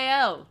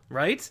 TIL.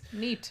 Right?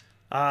 Neat.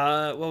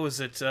 What was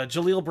it?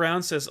 Jaleel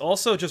Brown says,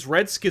 also just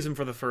read Schism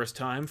for the first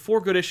time.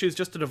 4 good issues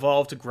just to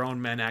devolve to grown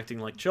men acting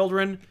like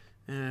children.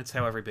 That's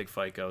how every big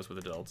fight goes with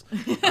adults.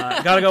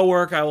 Gotta go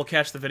work. I will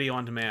catch the video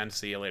on demand.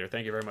 See you later.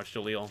 Thank you very much,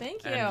 Jaleel.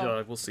 Thank you.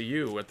 And we'll see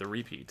you at the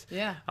repeat.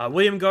 Yeah.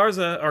 William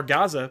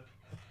Gaza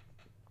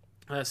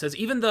says,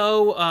 even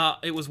though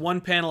it was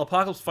one panel,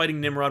 Apocalypse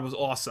fighting Nimrod was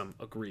awesome.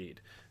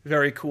 Agreed.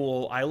 Very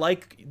cool. I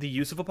like the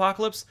use of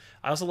Apocalypse.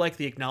 I also like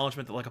the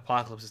acknowledgement that like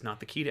Apocalypse is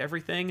not the key to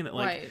everything, and that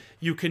like Right.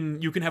 you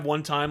can have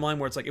one timeline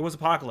where it's like it was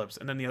Apocalypse,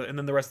 and then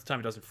the rest of the time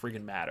it doesn't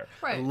freaking matter.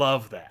 I Right.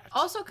 love that.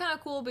 Also kind of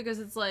cool because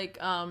it's like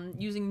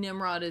using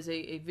Nimrod as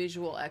a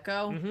visual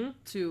echo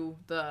to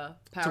the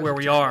Powers to where of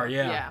we 10 are, book.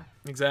 yeah.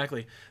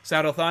 Exactly.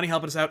 Saad Al-Thani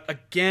helping us out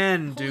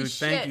again, Holy dude.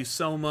 Thank shit. you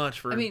so much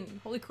for. I mean,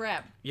 holy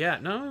crap. Yeah,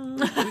 no.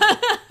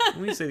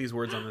 We say these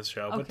words on this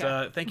show, Okay.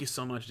 but thank you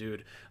so much,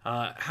 dude.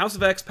 House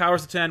of X,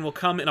 Powers of 10 will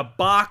come in a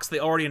box. They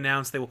already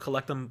announced they will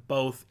collect them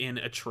both in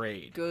a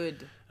trade.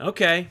 Good.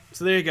 Okay,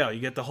 so there you go. You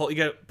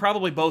get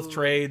probably both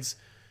trades.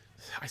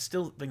 I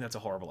still think that's a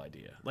horrible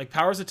idea. Like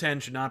Powers of 10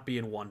 should not be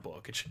in one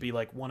book. It should be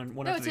like one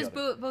No, after it the says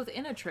other. both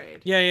in a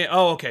trade. Yeah.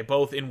 Oh, okay.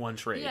 Both in one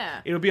trade.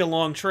 Yeah. It would be a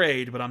long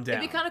trade, but I'm down.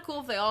 It'd be kind of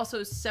cool if they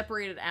also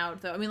separated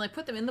out though. I mean, like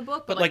put them in the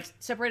book, but But, like like-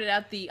 separated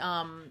out the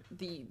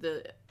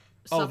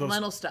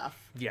supplemental stuff.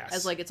 Yes.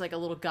 As like it's like a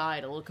little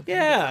guide, a little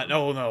compendium. Yeah,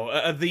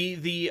 no.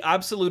 The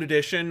absolute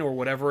edition or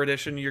whatever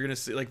edition you're gonna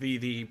see, like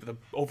the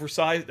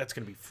oversized, that's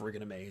gonna be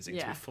friggin' amazing.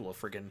 It's Yeah. gonna be full of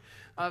friggin'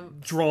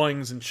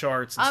 drawings and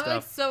charts and I'm stuff.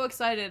 like so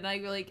excited, and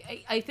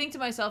I think to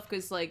myself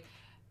because like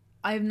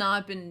I have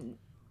not been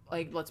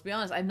like, let's be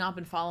honest, I've not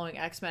been following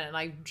X-Men, and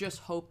I just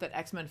hope that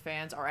X-Men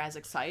fans are as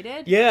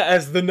excited. Yeah,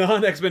 as the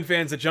non-X-Men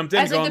fans that jumped in,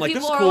 As going like like, the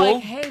 "This people is are cool."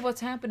 like, hey, what's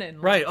happening?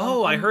 Like, Right.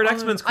 Oh, I heard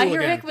X-Men's cool I hear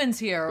again. Hickman's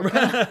here.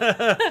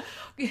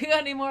 You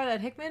got any more of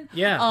that Hickman?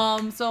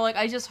 Yeah. So like,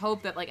 I just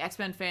hope that like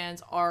X-Men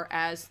fans are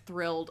as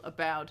thrilled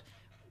about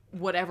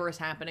whatever is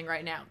happening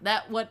right now.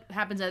 That what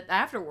happens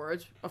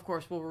afterwards, of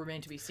course, will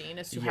remain to be seen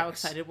as to how Yes.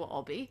 excited we'll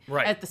all be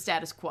Right. at the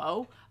status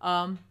quo.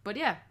 But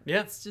yeah,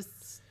 Yeah. it's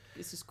just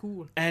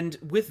cool. And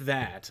with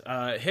that,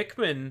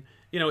 Hickman,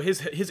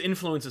 his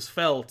influence is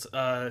felt.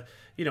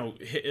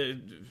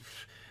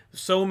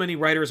 So many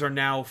writers are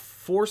now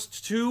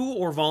forced to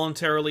or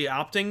voluntarily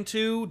opting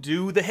to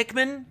do the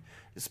Hickman.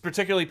 It's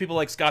particularly people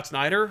like Scott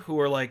Snyder, who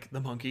are like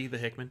the monkey, the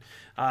Hickman.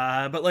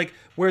 But like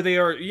where they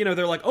are,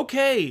 they're like,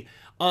 okay,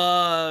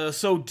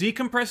 so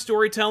decompressed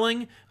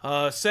storytelling,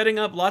 setting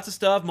up lots of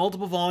stuff,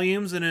 multiple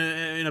volumes in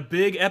a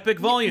big epic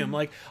volume.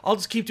 Like, I'll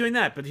just keep doing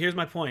that. But here's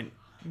my point: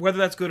 whether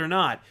that's good or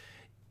not,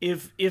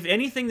 if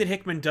anything that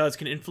Hickman does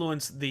can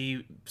influence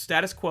the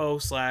status quo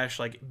 /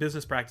 like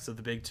business practice of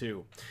the big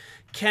two,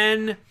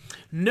 can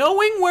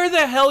knowing where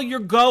the hell you're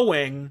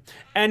going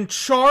and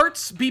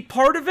charts be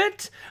part of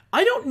it?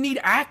 I don't need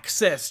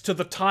access to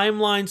the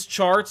timelines,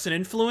 charts, and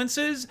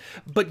influences,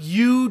 but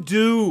you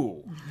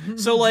do.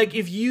 So, like,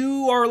 if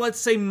you are, let's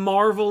say,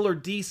 Marvel or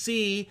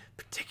DC,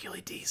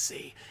 particularly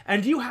DC,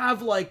 and you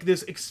have, like,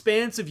 this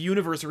expansive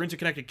universe or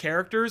interconnected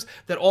characters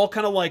that all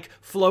kind of, like,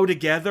 flow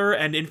together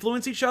and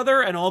influence each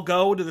other and all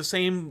go to the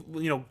same,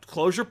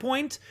 closure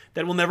point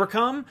that will never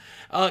come,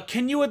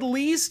 can you at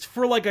least,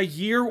 for, like, a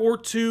year or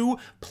two,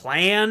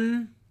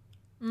 plan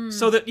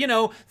so that,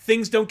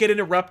 things don't get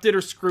interrupted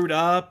or screwed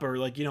up, or,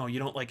 like, you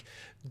don't, like,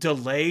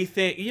 delay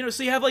things,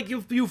 so you have, like,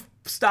 you've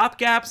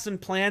stopgaps and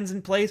plans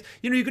in place.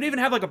 You could even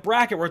have, like, a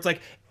bracket where it's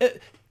like,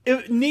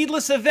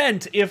 needless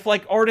event if,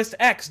 like, artist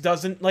X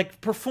doesn't,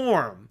 like,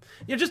 perform.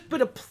 Just put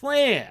a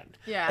plan.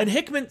 Yeah. And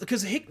Hickman,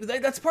 because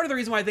that's part of the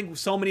reason why I think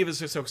so many of us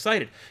are so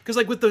excited. Because,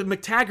 like, with the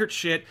McTaggart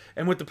shit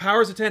and with the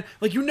Powers of 10,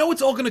 like,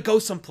 it's all going to go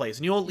someplace,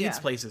 and it leads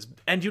places.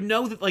 And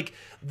that, like,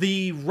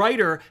 the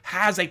writer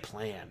has a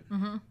plan.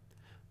 Mm-hmm.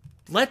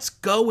 Let's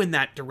go in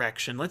that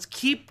direction. Let's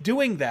keep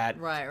doing that.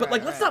 Right, but,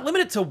 like, right, let's right. not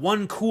limit it to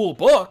one cool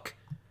book.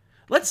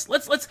 Let's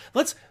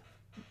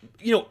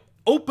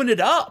open it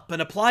up and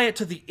apply it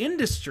to the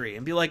industry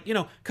and be like,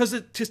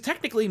 because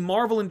technically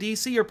Marvel and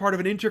DC are part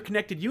of an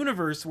interconnected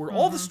universe where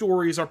all the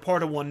stories are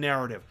part of one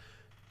narrative.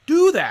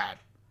 Do that.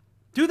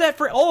 Do that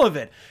for all of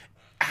it.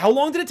 How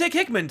long did it take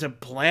Hickman to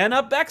plan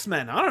up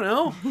X-Men? I don't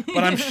know.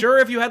 But I'm sure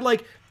if you had,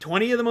 like,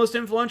 20 of the most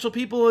influential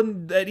people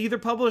at either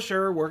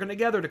publisher working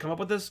together to come up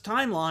with this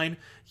timeline,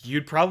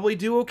 you'd probably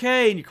do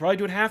okay, and you could probably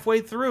do it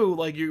halfway through,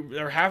 like,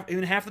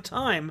 even half the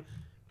time.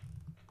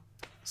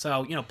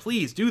 So,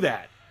 please do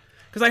that.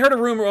 Because I heard a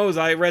rumor,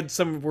 I read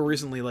somewhere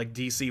recently, like,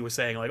 DC was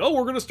saying, like, oh,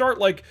 we're going to start,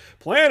 like,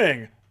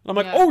 planning. I'm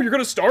like, oh, you're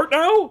going to start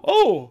now?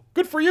 Oh,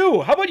 good for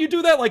you. How about you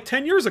do that, like,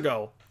 10 years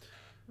ago?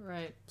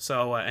 Right.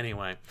 So,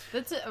 anyway.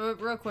 That's it.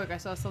 Real quick, I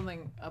saw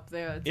something up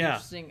there. It's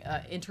interesting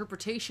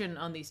interpretation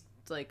on these,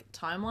 like,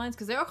 timelines.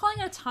 Because they are calling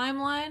it a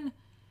timeline.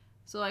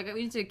 So, like,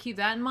 we need to keep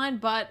that in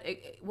mind. But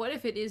what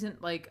if it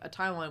isn't, like, a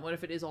timeline? What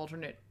if it is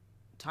alternate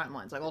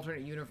timelines, like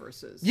alternate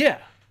universes? Yeah.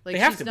 Like, they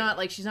have she's to not,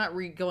 like, she's not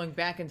going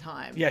back in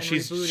time. Yeah, and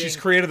she's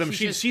rebooting. created them.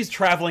 She's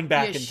traveling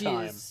back in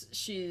time.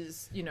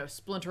 She's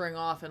splintering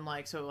off, and,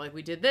 like, so, like,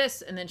 we did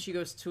this, and then she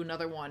goes to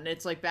another one.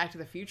 It's like Back to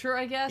the Future,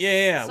 I guess.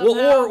 Yeah. Somehow.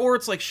 Well, or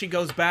it's like she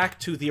goes back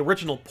to the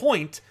original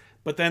point,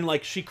 but then,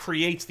 like, she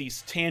creates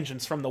these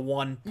tangents from the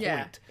one point.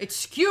 Yeah, it's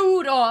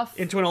skewed off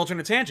into an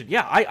alternate tangent.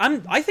 Yeah,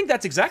 I think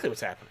that's exactly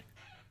what's happening.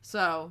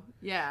 So,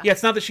 yeah. Yeah,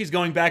 it's not that she's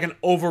going back and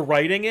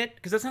overwriting it,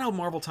 because that's not how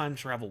Marvel time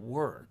travel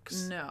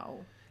works.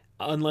 No.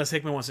 Unless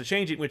Hickman wants to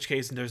change it, in which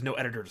case there's no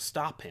editor to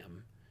stop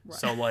him. Right.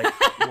 So, like,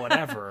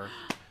 whatever.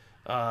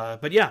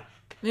 But yeah.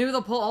 Maybe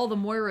they'll pull all the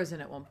Moiras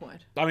in at one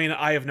point. I mean,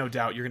 I have no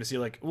doubt you're going to see,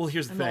 like, well,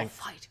 here's the thing. They'll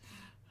fight.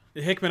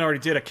 Hickman already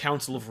did a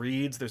Council of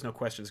Reeds. There's no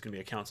question there's going to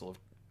be a Council of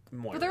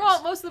Moiras.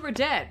 But most of them are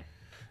dead.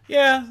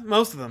 Yeah,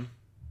 most of them.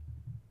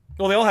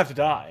 Well, they all have to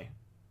die.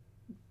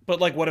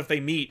 But, like, what if they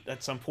meet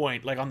at some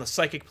point, like, on the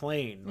psychic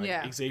plane?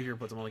 Like, Xavier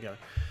puts them all together.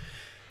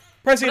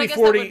 Pricey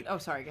 8040. Oh,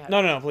 sorry, go ahead.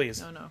 No,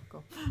 please. No,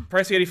 go.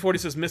 Pricey 8040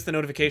 says, missed the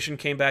notification,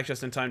 came back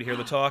just in time to hear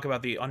the talk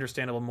about the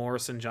understandable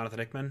Morrison, Jonathan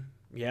Hickman.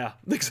 Yeah,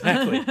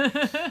 exactly.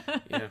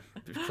 Yeah,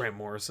 Grant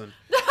Morrison.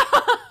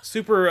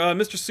 Mr.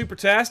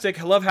 Supertastic,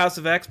 I love House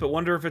of X, but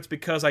wonder if it's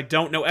because I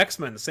don't know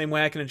X-Men, the same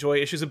way I can enjoy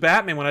issues of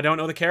Batman when I don't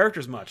know the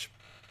characters much.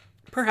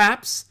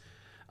 Perhaps.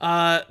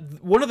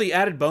 One of the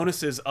added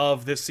bonuses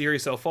of this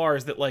series so far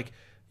is that, like,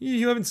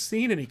 you haven't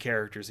seen any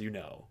characters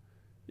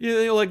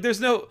like,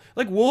 there's no...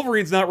 Like,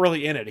 Wolverine's not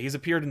really in it. He's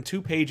appeared in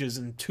 2 pages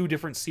in 2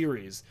 different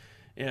series.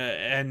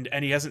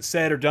 and he hasn't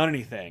said or done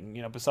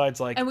anything, besides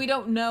like. And we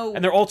don't know.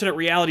 And they're alternate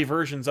reality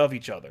versions of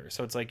each other,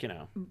 so it's like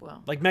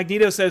Well, like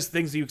Magneto says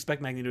things you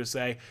expect Magneto to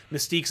say.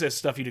 Mystique says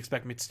stuff you'd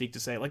expect Mystique to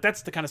say. Like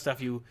that's the kind of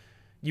stuff you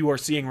are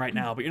seeing right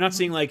now, but you're not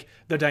seeing like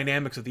the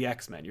dynamics of the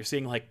X-Men. You're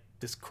seeing like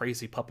this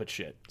crazy puppet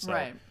shit. So,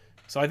 right.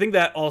 So I think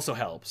that also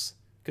helps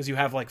because you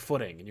have like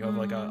footing and you have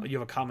like you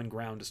have a common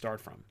ground to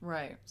start from.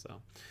 Right.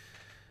 So,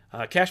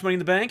 Cash Money in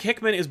the Bank.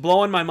 Hickman is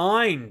blowing my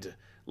mind.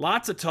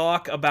 Lots of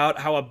talk about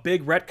how a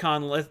big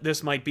retcon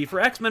this might be for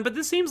X-Men, but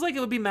this seems like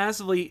it would be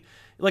massively,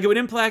 like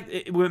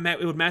it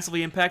would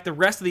massively impact the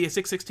rest of the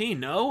 616.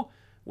 No?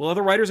 Will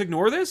other writers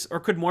ignore this, or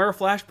could Moira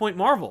Flashpoint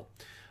Marvel?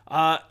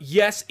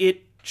 Yes,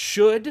 it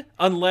should,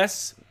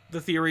 unless the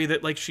theory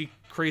that like she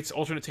creates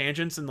alternate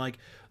tangents and like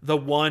the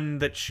one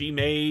that she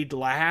made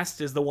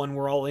last is the one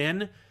we're all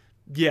in.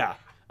 Yeah.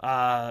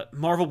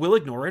 Marvel will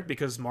ignore it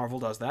because Marvel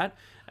does that.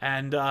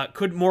 And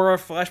could Moira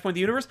Flashpoint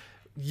the universe?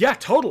 Yeah,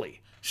 totally.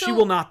 She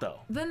will not, though.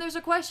 Then there's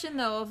a question,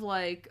 though, of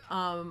like,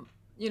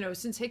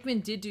 since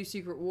Hickman did do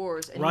Secret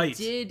Wars, and he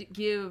did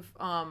give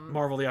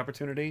Marvel the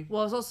opportunity.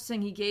 Well, I was also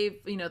saying he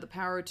gave the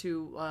power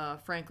to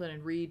Franklin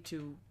and Reed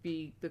to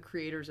be the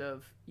creators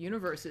of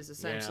universes,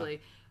 essentially. Yeah.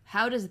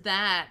 How does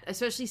that,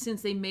 especially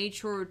since they made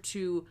sure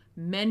to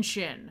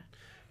mention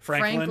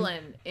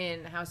Franklin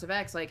in House of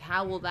X, like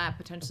how will that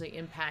potentially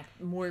impact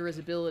Moira's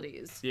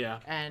abilities? Yeah.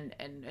 And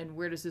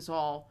where does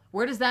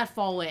that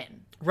fall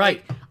in?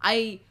 Right. Like,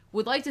 I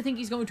would like to think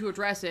he's going to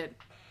address it,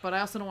 but I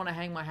also don't want to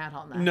hang my hat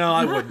on that. No,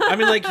 I wouldn't. I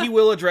mean, like, he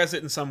will address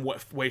it in some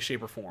way,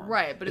 shape, or form.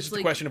 Right, but it's just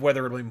like, a question of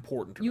whether it'll be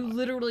important or not. You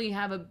literally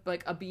have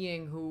a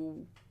being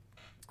who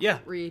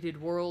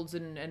created worlds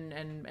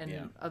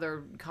and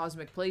other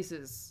cosmic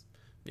places.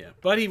 Yeah,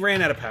 but he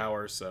ran out of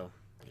power, so,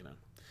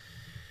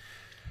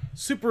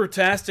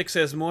 Supertastic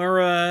says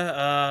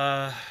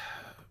Moira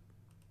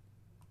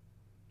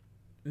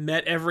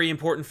met every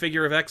important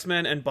figure of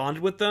X-Men and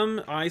bonded with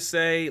them. I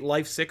say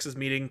Life 6 is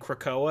meeting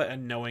Krakoa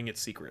and knowing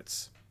its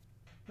secrets.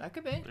 That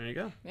could be. There you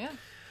go. Yeah.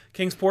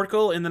 King's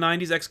Portugal in the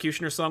 90s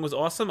Executioner song was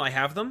awesome. I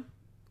have them.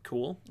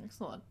 Cool.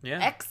 Excellent. Yeah.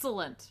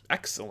 Excellent.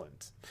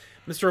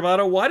 Mr.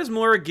 Roboto, why does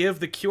Moira give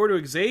the cure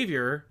to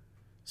Xavier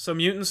so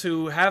mutants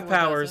who have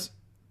powers...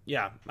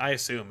 Yeah, I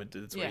assume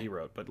it's what he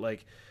wrote, but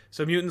like...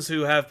 So mutants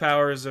who have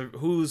powers,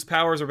 whose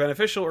powers are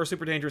beneficial or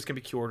super dangerous can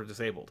be cured or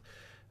disabled.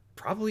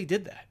 Probably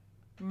did that.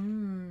 I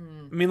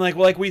mean,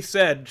 like we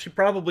said, she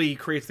probably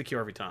creates the cure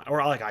every time, or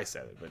like I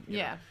said it. But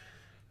yeah.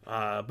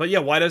 But yeah,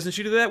 why doesn't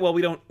she do that? Well,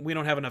 we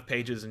don't have enough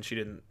pages, and she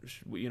didn't.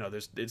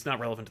 It's not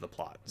relevant to the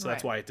plot, so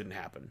that's why it didn't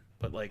happen.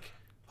 But like,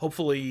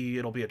 hopefully,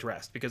 it'll be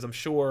addressed because I'm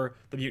sure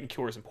the mutant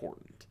cure is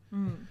important.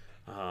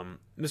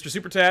 Mr.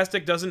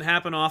 Supertastic doesn't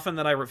happen often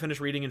that I finish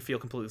reading and feel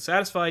completely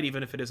satisfied,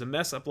 even if it is a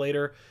mess up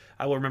later.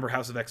 I will remember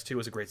House of X2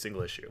 as a great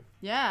single issue.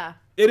 Yeah.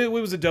 It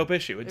was a dope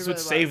issue. It's really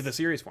what saved the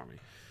series for me.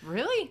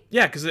 Really?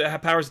 Yeah, because it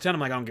had Powers of 10. I'm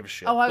like, I don't give a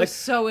shit. Oh, I was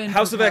so into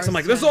House of X. I'm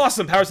like, this is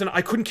awesome. Powers of 10.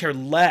 I couldn't care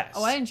less.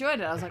 Oh, I enjoyed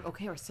it. I was like,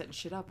 okay, we're setting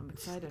shit up. I'm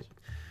excited.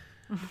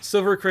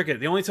 Silver Cricket.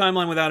 The only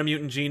timeline without a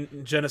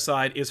mutant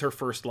genocide is her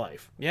first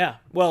life. Yeah.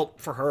 Well,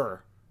 for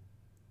her.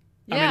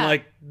 Yeah. I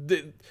mean,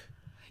 like...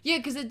 Yeah,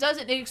 because it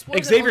doesn't. It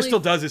explores. Xavier still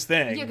does his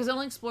thing. Yeah, because it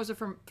only explores it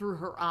through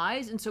her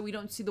eyes, and so we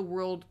don't see the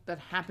world that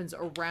happens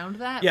around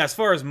that. Yeah, as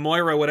far as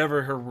Moira,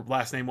 whatever her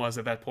last name was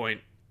at that point,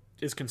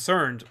 is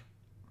concerned,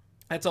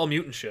 that's all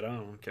mutant shit. I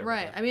don't care.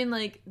 Right. I mean,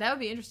 like that would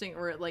be interesting,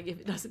 or like if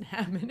it doesn't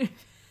happen.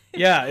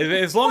 Yeah,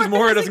 as long as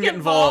Moira doesn't get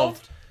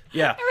involved.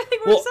 Yeah. Everything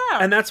works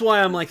out. And that's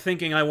why I'm like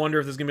thinking, I wonder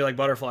if there's going to be like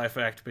Butterfly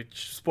Effect, but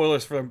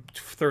spoilers for a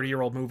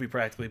 30-year-old movie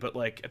practically, but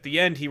like at the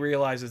end he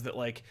realizes that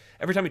like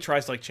every time he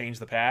tries to like change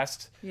the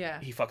past,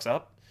 he fucks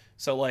up.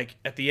 So like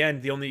at the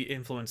end, the only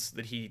influence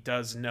that he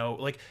does know,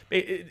 like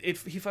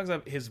if he fucks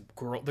up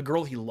the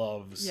girl he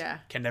loves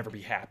can never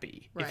be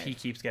happy if he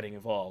keeps getting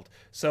involved.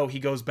 So he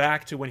goes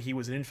back to when he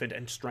was an infant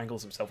and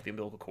strangles himself with the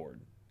umbilical cord.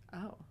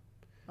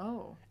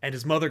 Oh. And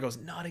his mother goes,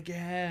 not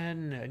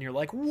again. And you're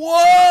like,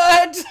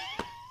 what?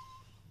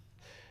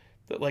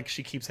 That like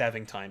she keeps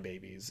having time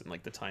babies and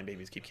like the time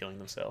babies keep killing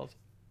themselves.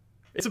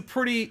 It's a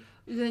pretty...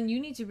 Then you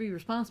need to be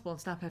responsible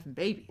and stop having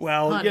babies.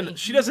 Well,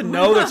 she doesn't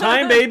know they're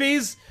time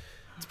babies.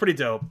 It's pretty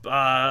dope.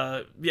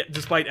 Yeah,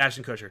 despite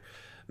Ashton Kutcher.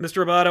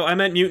 Mr. Roboto, I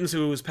meant mutants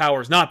whose power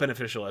is not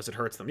beneficial as it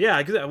hurts them.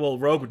 Yeah, well,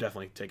 Rogue would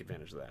definitely take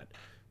advantage of that.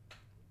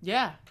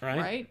 Yeah,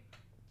 right?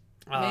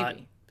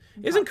 Maybe.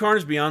 Isn't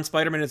Carnage beyond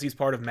Spider-Man as he's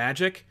part of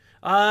magic?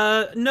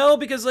 No,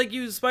 because like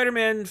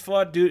Spider-Man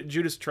fought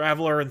Judas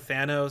Traveler and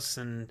Thanos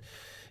and...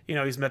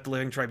 he's met the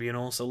Living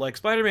Tribunal, so like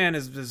Spider-Man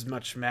is as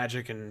much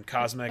magic and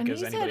cosmic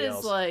as anybody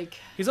else. Like,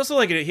 he's also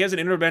like he has an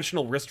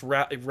interdimensional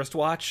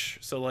wristwatch,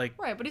 so like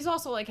right, but he's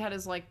also like had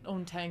his like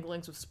own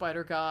tanglings with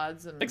spider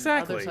gods and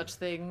other such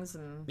things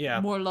and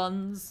more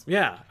Luns.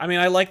 Yeah, I mean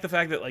I like the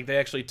fact that like they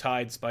actually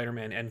tied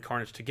Spider-Man and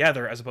Carnage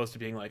together as opposed to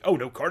being like, oh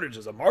no, Carnage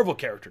is a Marvel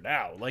character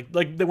now. Like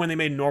when they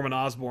made Norman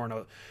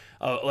Osborn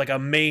like a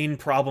main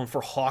problem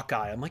for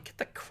Hawkeye. I'm like, get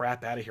the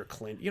crap out of here,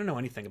 Clint. You don't know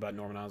anything about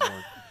Norman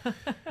Osborn.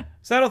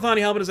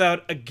 Saddle-Thani helping us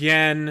out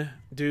again.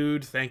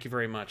 Dude, thank you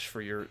very much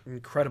for your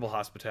incredible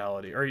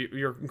hospitality, or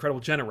your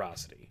incredible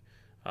generosity.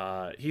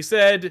 He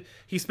said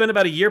he spent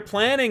about a year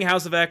planning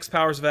House of X,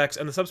 Powers of X,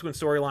 and the subsequent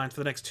storylines for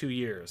the next 2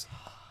 years.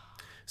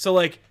 So,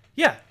 like,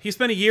 yeah, he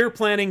spent a year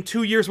planning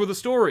 2 years worth of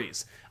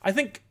stories. I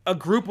think a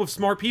group of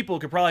smart people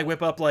could probably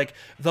whip up, like,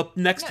 the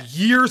next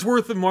year's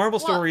worth of Marvel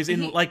stories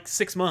in, like,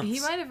 6 months. He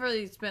might have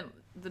really spent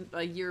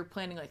a year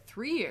planning, like,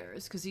 3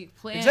 years, because he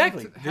planned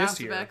this House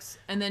year. of X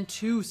and then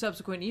 2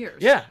 subsequent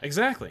years. Yeah,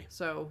 exactly.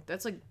 So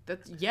that's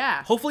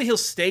yeah. Hopefully he'll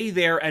stay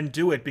there and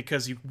do it,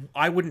 because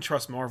I wouldn't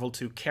trust Marvel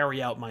to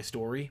carry out my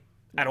story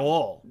at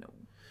all. No.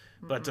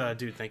 But,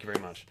 dude, thank you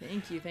very much.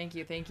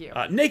 Thank you.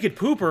 Naked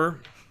Pooper,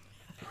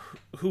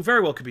 who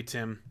very well could be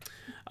Tim,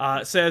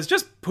 says,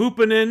 just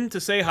pooping in to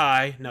say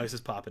hi. No, he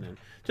says popping in.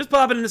 Just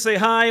popping in to say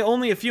hi.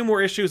 Only a few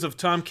more issues of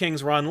Tom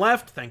King's run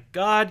left, thank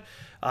God.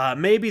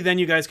 Maybe then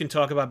you guys can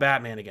talk about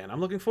Batman again.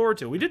 I'm looking forward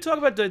to it. We did talk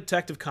about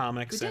Detective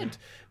Comics, and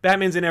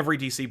Batman's in every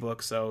DC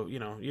book, so, you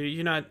know,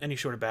 you're not any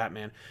short of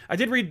Batman. I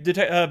did read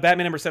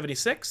Batman number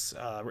 76,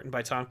 written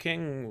by Tom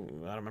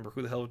King. I don't remember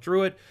who the hell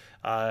drew it.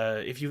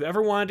 If you've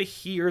ever wanted to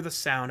hear the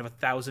sound of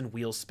 1,000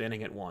 wheels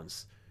spinning at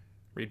once,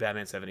 read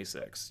Batman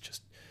 76.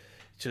 Just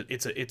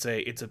it's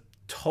a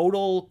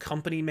total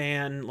company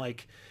man,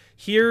 like,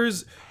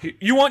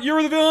 you want Year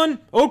of the Villain?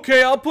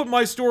 Okay, I'll put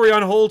my story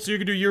on hold so you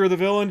can do Year of the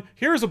Villain.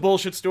 Here's a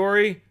bullshit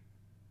story.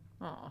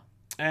 Aw.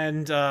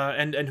 And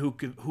who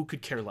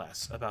could care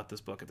less about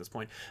this book at this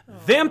point?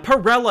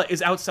 Vampirella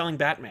is outselling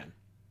Batman.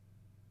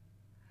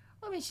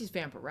 Well, I mean, she's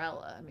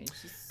Vampirella. I mean,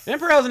 she's...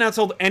 Vampirella hasn't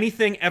outsold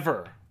anything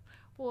ever.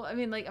 Well, I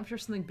mean, like, I'm sure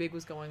something big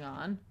was going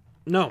on.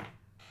 No.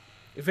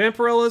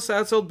 Vampirella's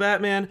outsold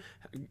Batman.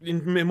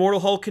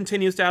 Immortal Hulk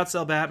continues to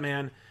outsell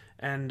Batman.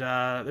 And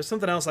there's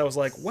something else I was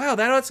like, wow,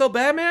 that outsold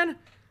Batman?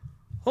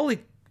 Holy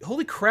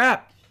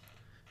crap.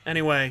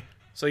 Anyway,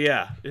 so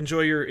yeah,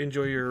 enjoy your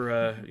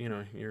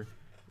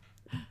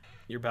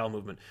bowel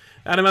movement.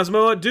 Adam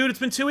Asmoa, dude, it's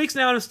been 2 weeks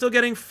now and I'm still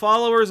getting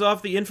followers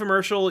off the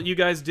infomercial you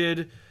guys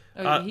did.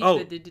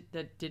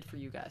 That did for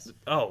you guys.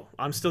 Oh,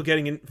 I'm still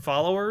getting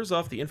followers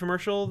off the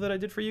infomercial that I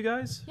did for you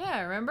guys?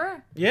 Yeah,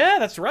 remember? Yeah,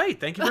 that's right.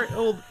 Thank you very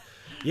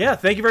Yeah,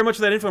 thank you very much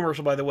for that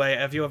infomercial, by the way.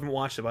 If you haven't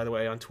watched it, by the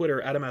way, on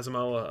Twitter, Adam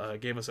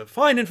Asamoah gave us a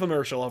fine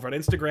infomercial over on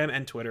Instagram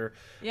and Twitter.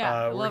 Yeah,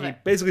 I love where it.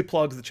 he basically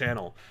plugs the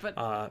channel. But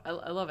I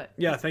love it.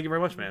 Yeah, thank you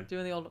very much, man.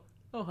 Doing the old,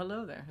 oh,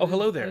 hello there. Oh,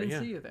 hello there. I didn't yeah.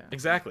 see you there.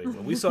 Exactly.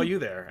 Well, we saw you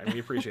there, and we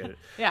appreciate it.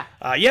 Yeah.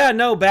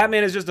 No,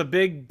 Batman is just a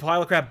big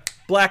pile of crap.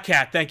 Black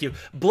Cat, thank you.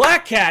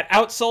 Black Cat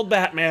outsold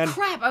Batman.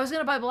 Crap, I was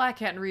going to buy Black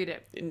Cat and read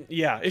it.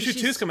 Yeah, issue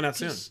 2's coming out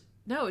soon.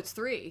 No, it's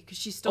 3, because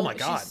she stole. Oh my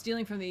God. She's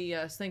stealing from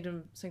the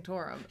Sanctum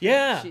Sanctorum.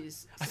 Yeah.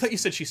 I thought you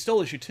said she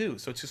stole issue 2,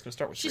 so it's just gonna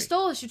start with 3. She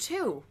stole issue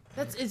 2.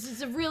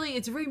 It's a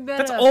very meta.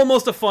 That's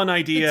almost a fun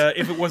idea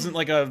if it wasn't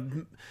like a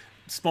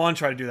Spawn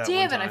tried to do that.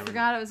 Damn it! I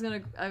forgot I was gonna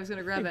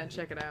grab that and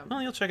check it out.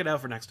 Well, you'll check it out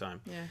for next time.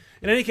 Yeah.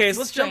 In any case,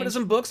 let's jump into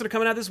some books that are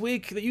coming out this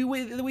week that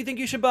we think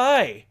you should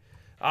buy.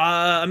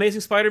 Amazing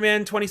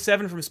Spider-Man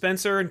 27 from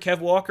Spencer and Kev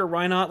Walker.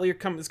 Ryan Otley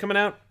is coming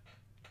out.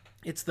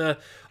 It's the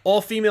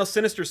all-female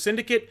Sinister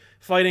Syndicate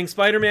fighting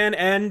Spider-Man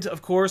and,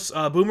 of course,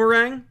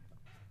 Boomerang.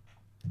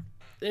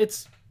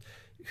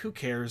 Who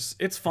cares?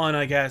 It's fun,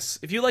 I guess.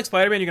 If you like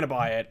Spider-Man, you're going to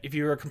buy it. If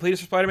you're a completist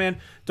for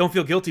Spider-Man, don't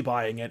feel guilty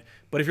buying it.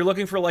 But if you're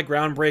looking for, like,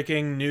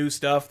 groundbreaking new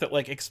stuff that,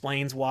 like,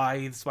 explains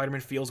why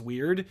Spider-Man feels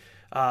weird,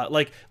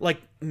 like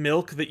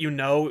milk that you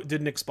know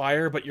didn't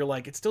expire, but you're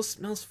like, it still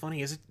smells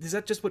funny. Is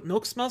that just what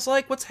milk smells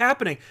like? What's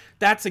happening?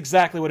 That's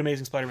exactly what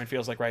Amazing Spider-Man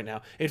feels like right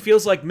now. It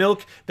feels like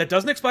milk that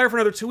doesn't expire for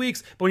another 2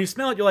 weeks, but when you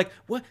smell it, you're like,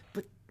 what?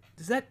 But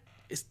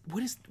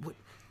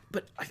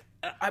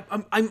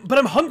But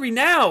I'm hungry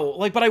now.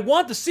 Like, but I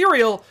want the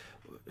cereal.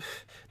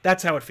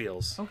 That's how it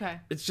feels. Okay.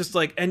 It's just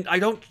like, and I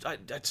don't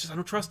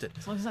trust it.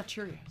 As long as it's not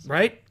Cheerios.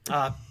 Right?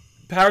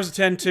 Powers of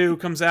 10-2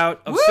 comes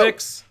out of Woo!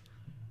 6.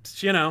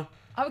 You know.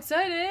 I'm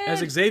excited. As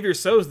Xavier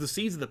sows the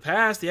seeds of the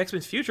past, the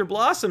X-Men's future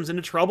blossoms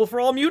into trouble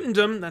for all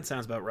mutantdom. That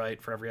sounds about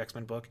right for every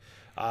X-Men book.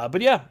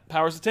 But yeah,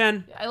 Powers of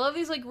 10. I love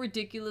these, like,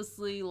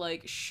 ridiculously,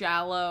 like,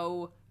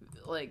 shallow,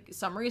 like,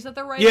 summaries that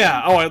they're writing.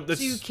 Yeah.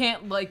 So you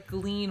can't, like,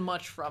 glean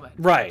much from it.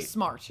 Right.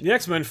 Smart. The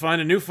X-Men find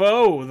a new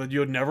foe that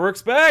you'd never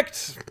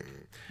expect.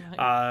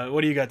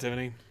 What do you got,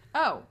 Tiffany?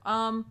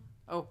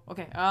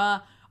 Okay.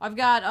 I've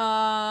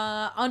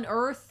got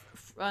Unearth,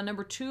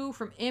 number 2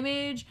 from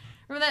Image.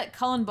 Remember that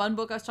Cullen Bunn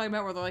book I was talking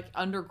about where they're, like,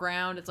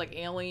 underground? It's, like,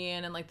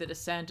 Alien and, like, The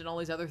Descent and all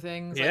these other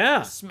things. Yeah.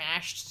 Like,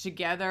 smashed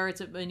together. It's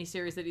a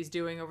miniseries that he's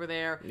doing over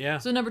there. Yeah.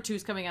 So number 2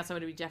 is coming out, so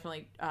I'm going to be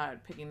definitely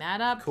picking that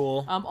up.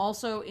 Cool.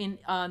 Also,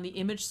 on the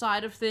Image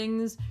side of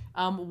things,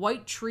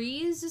 White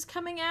Trees is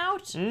coming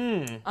out.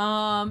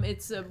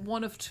 It's a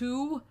 1 of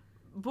 2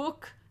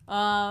 book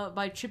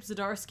by Chip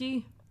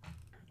Zdarsky.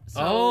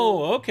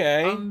 So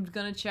okay. I'm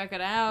gonna check it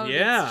out.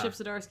 Yeah. It's Chip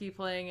Zdarsky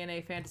playing in a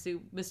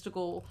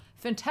fantastical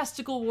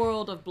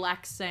world of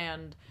black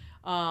sand.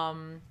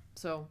 Of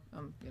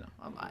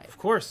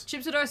course.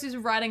 Chip Zdarsky's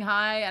riding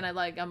high, and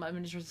I'm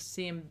interested to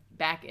see him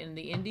back in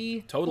the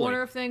indie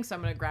corner of things. So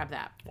I'm gonna grab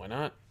that. Why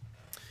not?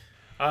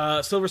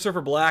 Silver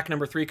Surfer Black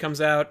 #3 comes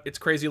out. It's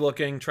crazy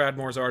looking.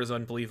 Tradmore's art is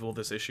unbelievable.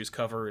 This issue's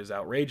cover is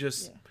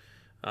outrageous.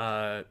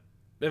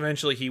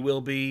 Eventually he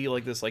will be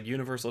like this like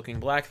universe looking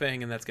black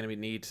thing, and that's going to be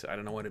neat. I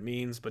don't know what it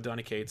means, but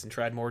Donny Cates and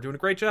Tradmore are doing a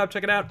great job.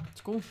 Check it out.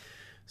 It's cool.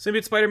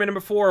 Symbiote Spider-Man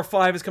 #4 or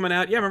 5 is coming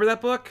out. Yeah, remember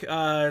that book?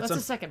 That's the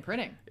second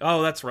printing.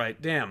 Oh, that's right.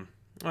 Damn.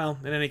 Well,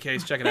 in any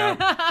case, check it out.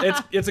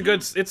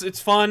 It's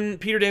fun.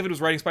 Peter David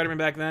was writing Spider-Man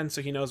back then,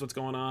 so he knows what's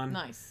going on.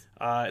 Nice.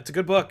 It's a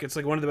good book. It's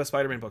like one of the best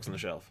Spider-Man books on the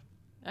shelf.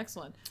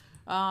 Excellent.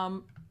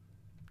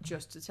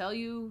 Just to tell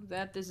you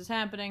that this is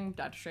happening,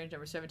 Doctor Strange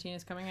 #17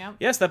 is coming out.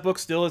 Yes, that book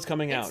still is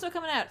coming out. It's still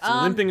coming out. It's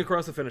limping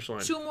across the finish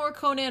line. 2 more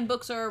Conan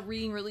books are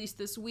being released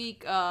this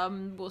week.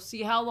 We'll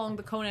see how long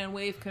the Conan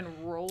wave can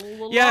roll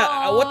along.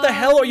 Yeah, what the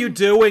hell are you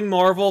doing,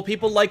 Marvel?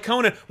 People like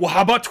Conan. Well,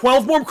 how about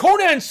 12 more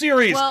Conan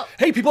series? Well,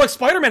 hey, people like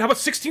Spider-Man. How about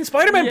 16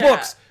 Spider-Man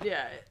books?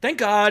 Yeah. Thank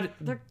God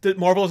that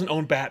Marvel doesn't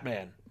own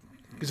Batman.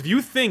 Because if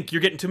you think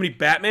you're getting too many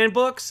Batman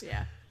books...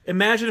 Yeah.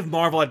 Imagine if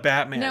Marvel had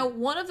Batman. Now,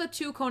 one of the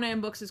 2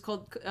 Conan books is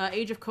called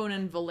Age of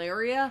Conan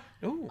Valeria,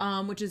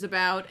 which is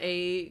about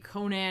a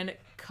Conan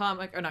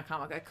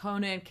a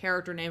Conan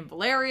character named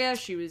Valeria.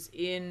 She was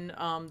in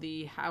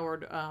the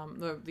Howard,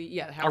 Robert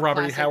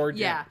E. Howard,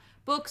 yeah,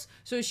 books.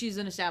 So she's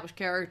an established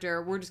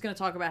character. We're just going to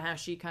talk about how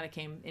she kind of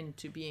came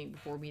into being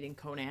before meeting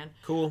Conan.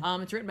 Cool.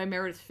 It's written by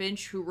Meredith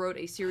Finch, who wrote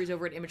a series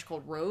over at Image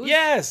called Rose.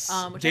 Yes.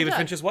 David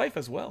Finch's wife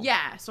as well.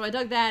 Yeah. So I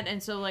dug that,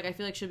 and so like I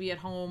feel like she'll be at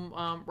home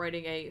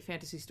writing a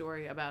fantasy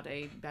story about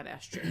a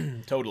badass chick.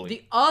 Totally.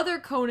 The other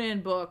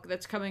Conan book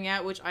that's coming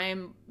out, which I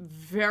am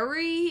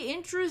very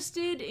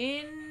interested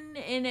in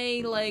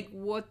a like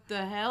what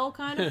the hell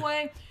kind of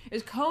way,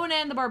 is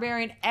Conan the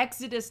Barbarian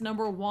Exodus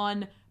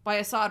 #1 by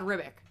Asad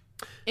Ribic.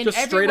 In just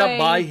every straight way, up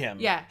by him.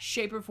 Yeah,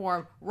 shape or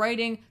form,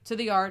 writing to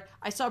the art.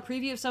 I saw a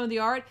preview of some of the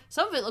art.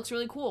 Some of it looks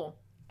really cool,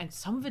 and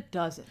some of it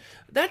doesn't.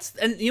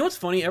 And you know what's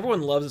funny?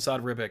 Everyone loves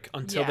Asad Ribic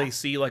until Yeah. they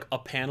see like a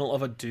panel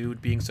of a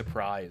dude being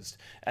surprised,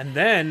 and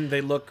then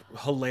they look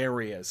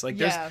hilarious. Like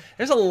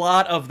there's a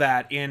lot of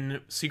that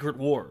in Secret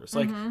Wars.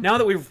 Like now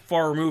that we're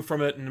far removed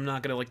from it, and I'm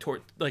not gonna like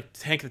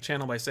tank the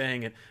channel by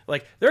saying it.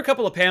 Like there are a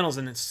couple of panels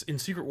in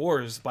Secret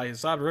Wars by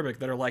Asad Ribic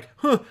that are like,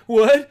 huh,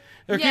 what?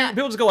 Yeah.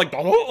 People just go like,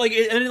 oh, like,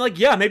 and like,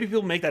 yeah, maybe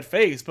people make that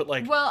face, but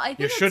like, Well, I think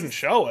you shouldn't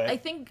show it. I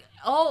think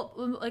all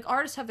like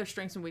artists have their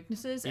strengths and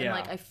weaknesses, and Yeah.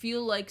 like I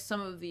feel like some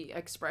of the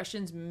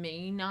expressions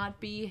may not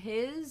be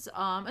his,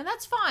 and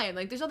that's fine.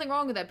 Like there's nothing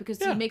wrong with that because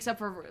he makes up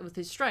for with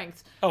his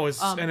strengths. Oh,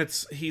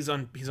 he's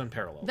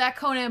unparalleled. That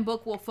Conan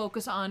book will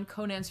focus on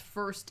Conan's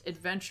first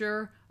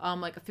adventure,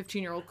 like a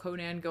 15-year-old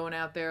Conan going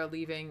out there,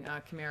 leaving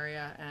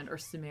Cimmeria or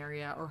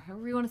Cimmeria, or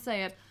however you want to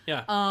say it.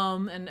 Yeah.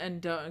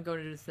 And going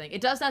to do this thing.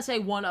 It does not say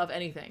one of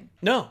anything.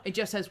 No. It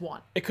just says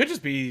one. It could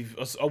just be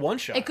a one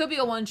shot. It could be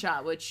a one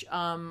shot, which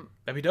that'd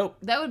be dope.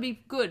 that would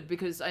be good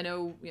because I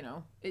know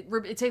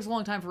it takes a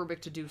long time for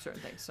Ribic to do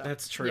certain things. So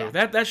That's true.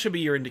 Yeah. That should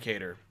be your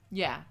indicator.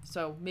 Yeah,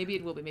 so maybe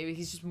it will be. Maybe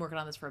he's just been working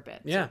on this for a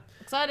bit. Yeah.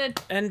 So,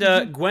 excited. And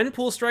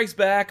Gwenpool Strikes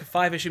Back,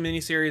 5-issue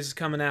miniseries is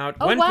coming out.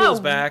 Oh, Gwenpool's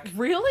wow. back.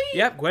 Really?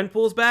 Yep,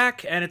 Gwenpool's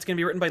back, and it's going to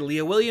be written by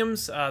Leah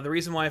Williams. The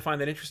reason why I find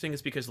that interesting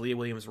is because Leah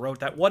Williams wrote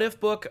that What If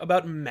book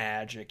about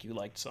magic you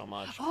liked so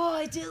much. Oh,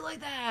 I did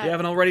like that. If you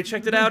haven't already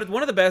checked it out,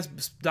 one of the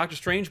best Doctor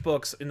Strange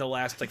books in the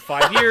last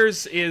 5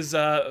 years is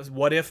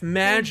What If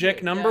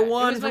Magic Yeah, #1 it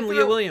was from my Leah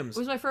favorite- Williams. It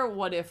was my favorite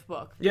What If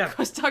book. Yeah.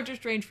 Because Doctor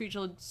Strange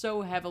featured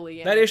so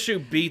heavily in That it. issue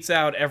beats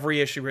out every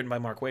issue written by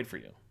Mark Waid for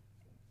you.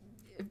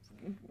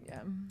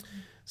 Yeah.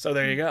 So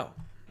there you go.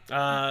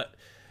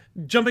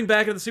 Jumping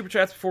back into the Super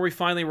Chats before we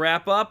finally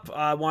wrap up,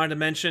 I wanted to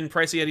mention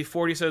Pricey Eddie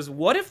 40 says,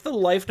 what if the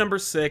life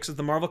 #6 is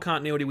the Marvel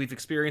continuity we've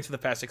experienced for the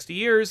past 60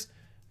 years?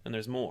 And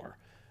there's more.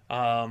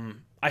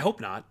 I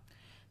hope not.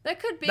 That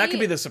could be. That could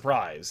be the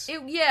surprise.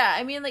 Yeah,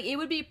 I mean, like, it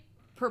would be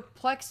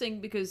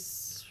perplexing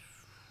because...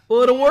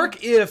 Well, it'll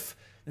work if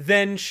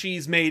then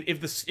she's made, if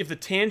the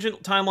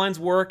tangent timelines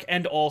work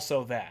and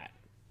also that.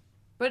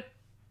 But...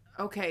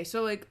 Okay,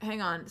 so, like,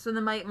 hang on. So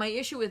then my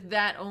issue with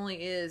that only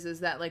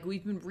is that, like,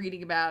 we've been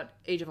reading about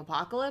Age of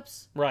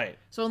Apocalypse. Right.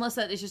 So unless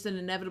that is just an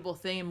inevitable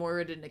thing and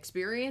Moira didn't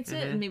experience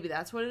it, and maybe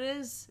that's what it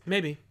is.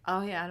 Maybe.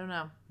 Oh, yeah, I don't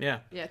know. Yeah.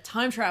 Yeah,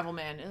 time travel,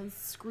 man. It'll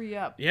screw you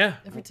up. Yeah.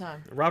 Every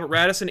time. Robert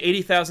Radisson,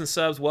 80,000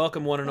 subs.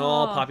 Welcome, one and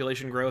all. Oh.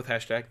 Population growth.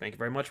 Hashtag. Thank you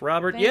very much,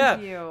 Robert.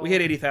 Thank you. We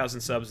hit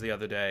 80,000 subs the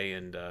other day,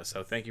 and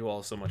so thank you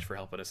all so much for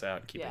helping us out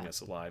and keeping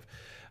us alive.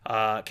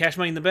 Cash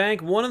Money in the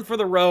Bank, one for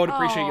the road.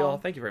 Appreciate you all.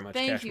 Thank you very much,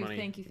 Cash Money.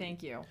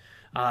 Thank you.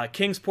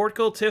 King's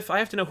Portugal, Tiff, I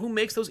have to know who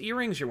makes those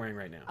earrings you're wearing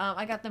right now.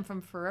 I got them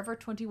from Forever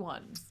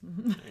 21.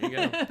 There you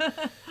go.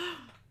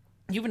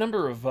 You have a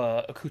number of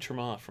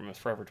accoutrements from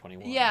Forever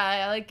 21. Yeah,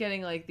 I like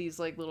getting like these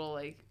like little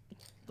like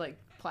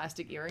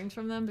plastic earrings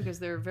from them because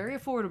they're very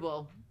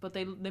affordable, but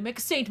they make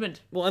a statement.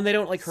 Well, and they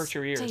don't like hurt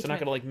your ears. They're not Statement.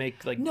 gonna like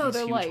make No, these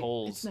they're huge light.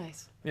 holes. It's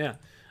nice. Yeah.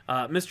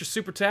 Mr.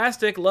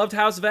 Supertastic loved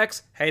House of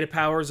X, hated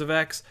Powers of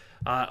X,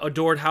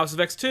 adored House of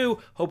X 2.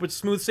 Hope it's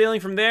smooth sailing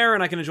from there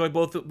and I can enjoy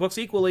both books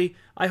equally.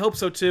 I hope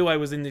so too. I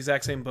was in the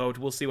exact same boat.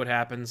 We'll see what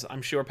happens.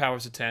 I'm sure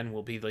Powers of 10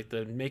 will be like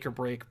the make or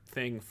break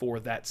thing for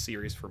that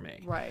series for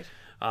me. Right.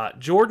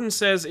 Jordan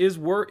says, is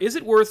it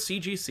worth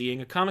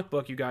CGCing a comic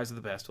book? You guys are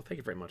the best. Well, thank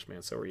you very much,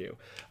 man. So are you.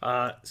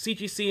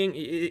 CGCing,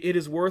 it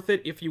is worth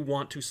it if you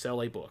want to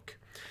sell a book.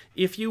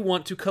 If you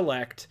want to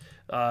collect,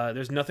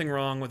 there's nothing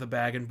wrong with a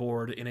bag and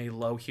board in a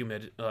low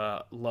humid,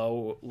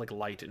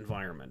 light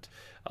environment.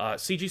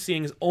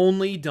 CGCing is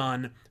only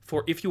done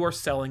for if you are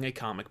selling a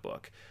comic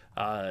book.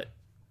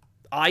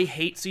 I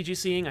hate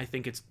CGCing. I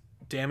think it's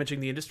damaging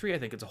the industry. I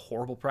think it's a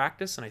horrible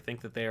practice, and I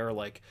think that they are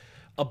like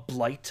a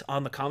blight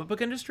on the comic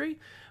book industry.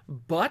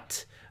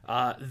 But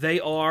they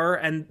are,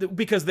 and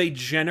because they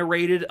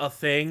generated a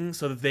thing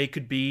so that they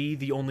could be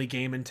the only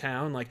game in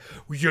town. Like,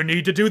 you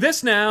need to do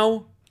this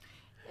now.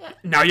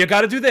 Now you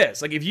got to do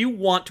this. Like, if you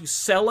want to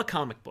sell a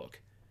comic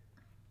book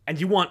and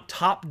you want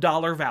top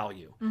dollar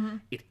value,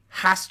 it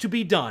has to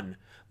be done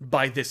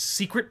by this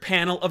secret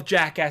panel of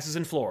jackasses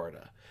in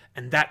Florida.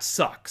 And that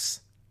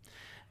sucks.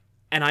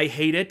 And I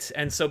hate it.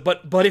 And so,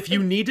 but if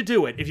you need to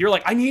do it, if you're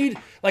like, I need,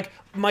 like,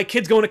 my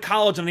kid's going to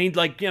college and I need,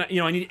 like, I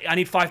need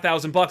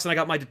 $5,000 and I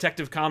got my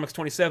Detective Comics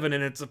 27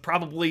 and it's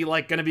probably,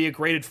 like, going to be a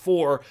graded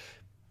 4,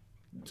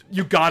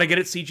 you got to get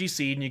it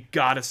CGC'd and you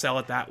got to sell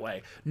it that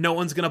way. No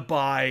one's going to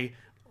buy,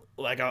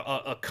 like,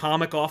 a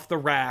comic off the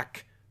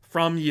rack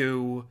from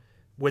you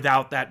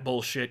without that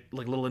bullshit,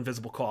 like, little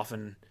invisible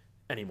coffin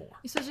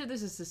anymore. Especially if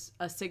there's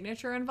a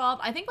signature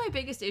involved. I think my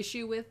biggest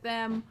issue with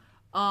them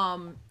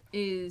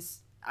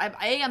is...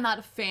 I'm not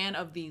a fan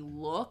of the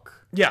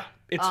look. Yeah,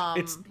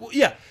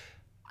 yeah.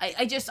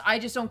 I just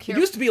don't care. It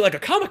used to be like a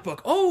comic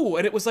book. Oh,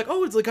 and it was like,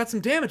 oh, it's like got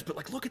some damage, but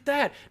like, look at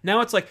that.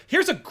 Now it's like,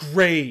 here's a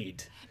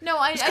grade. No,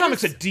 this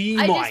comic's a D-.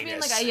 I just mean,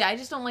 like, I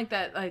just don't like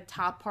that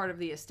top part of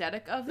the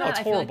aesthetic of that. No, it's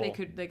I feel horrible.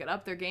 like they could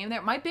up their game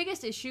there. My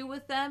biggest issue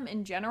with them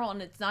in general,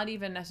 and it's not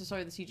even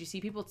necessarily the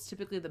CGC people, it's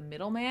typically the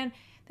middleman.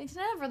 They tend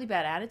to have really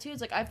bad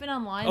attitudes. Like, I've been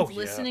online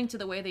listening to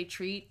the way they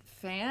treat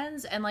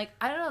fans, and like,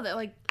 I don't know, that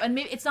like, and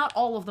maybe it's not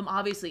all of them,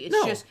 obviously.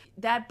 It's just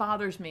that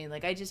bothers me.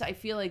 Like, I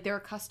feel like they're a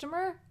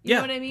customer. You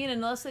know what I mean?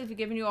 Unless they've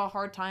given you a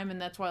hard time,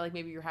 and that's why like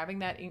maybe you're having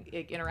that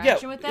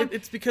interaction with them.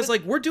 It's because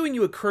like we're doing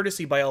you a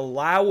courtesy by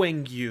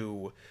allowing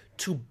you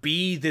to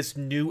be this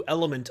new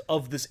element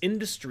of this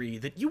industry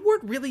that you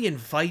weren't really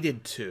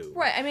invited to.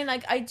 Right. I mean,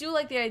 like, I do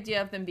like the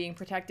idea of them being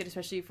protected,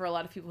 especially for a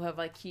lot of people who have,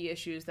 like, key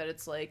issues that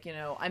it's like,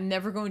 I'm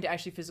never going to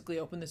actually physically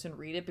open this and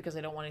read it because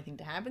I don't want anything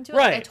to happen to it.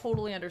 Right. Like, I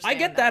totally understand I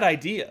get that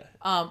idea.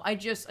 I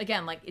just,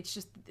 again, like, it's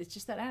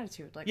just that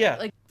attitude. Like, yeah.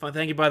 Like,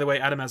 thank you, by the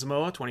way, Adam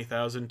Asamoah,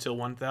 20,000 till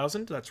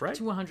 1,000. That's right.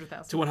 To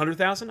 100,000. To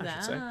 100,000, I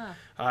should say.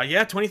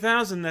 Yeah,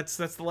 20,000. That's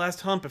the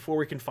last hump before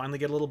we can finally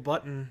get a little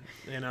button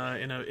in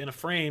a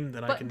frame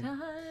that I can. Time.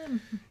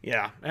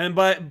 Yeah,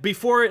 but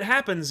before it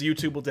happens,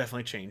 YouTube will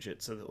definitely change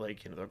it so that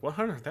like they're like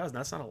 100,000.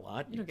 That's not a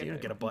lot. You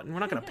don't get a button.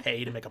 We're not going to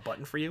pay to make a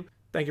button for you.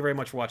 Thank you very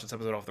much for watching this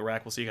episode Off the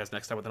Rack. We'll see you guys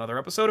next time with another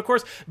episode. Of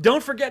course,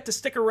 don't forget to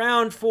stick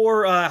around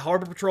for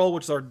Harbor Patrol,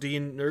 which is our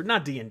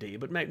not D&D,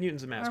 but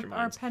Mutants and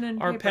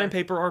Masterminds. Our pen and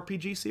paper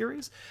RPG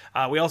series.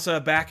 We also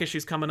have back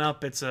issues coming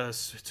up. It's a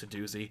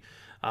doozy.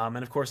 And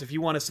of course, if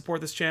you want to support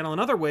this channel in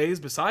other ways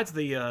besides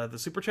the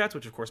super chats,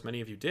 which of course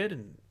many of you did,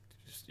 and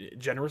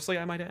generously,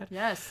 I might add.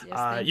 Yes.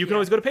 You can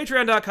always go to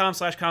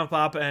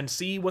patreon.com/comicpop and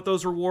see what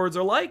those rewards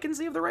are like and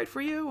see if they're right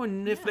for you.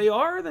 And if they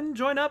are, then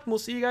join up and we'll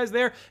see you guys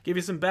there. Give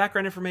you some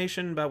background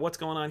information about what's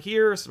going on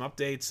here, some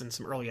updates, and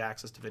some early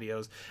access to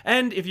videos.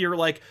 And if you're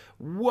like,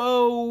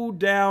 whoa,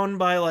 down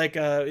by like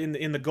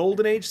in the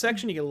Golden Age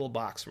section, you get a little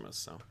box from us.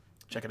 So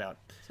check it out.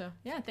 So,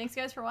 yeah, thanks,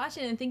 guys, for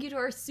watching. And thank you to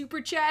our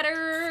super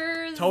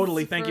chatters.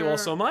 Totally. Thank you all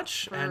so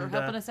much. For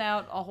helping us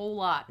out a whole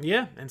lot.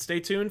 Yeah, and stay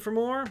tuned for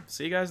more.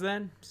 See you guys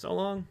then. So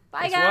long.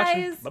 Bye, thanks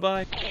guys. For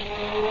watching.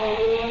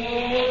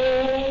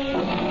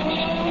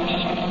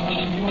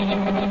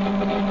 Bye-bye.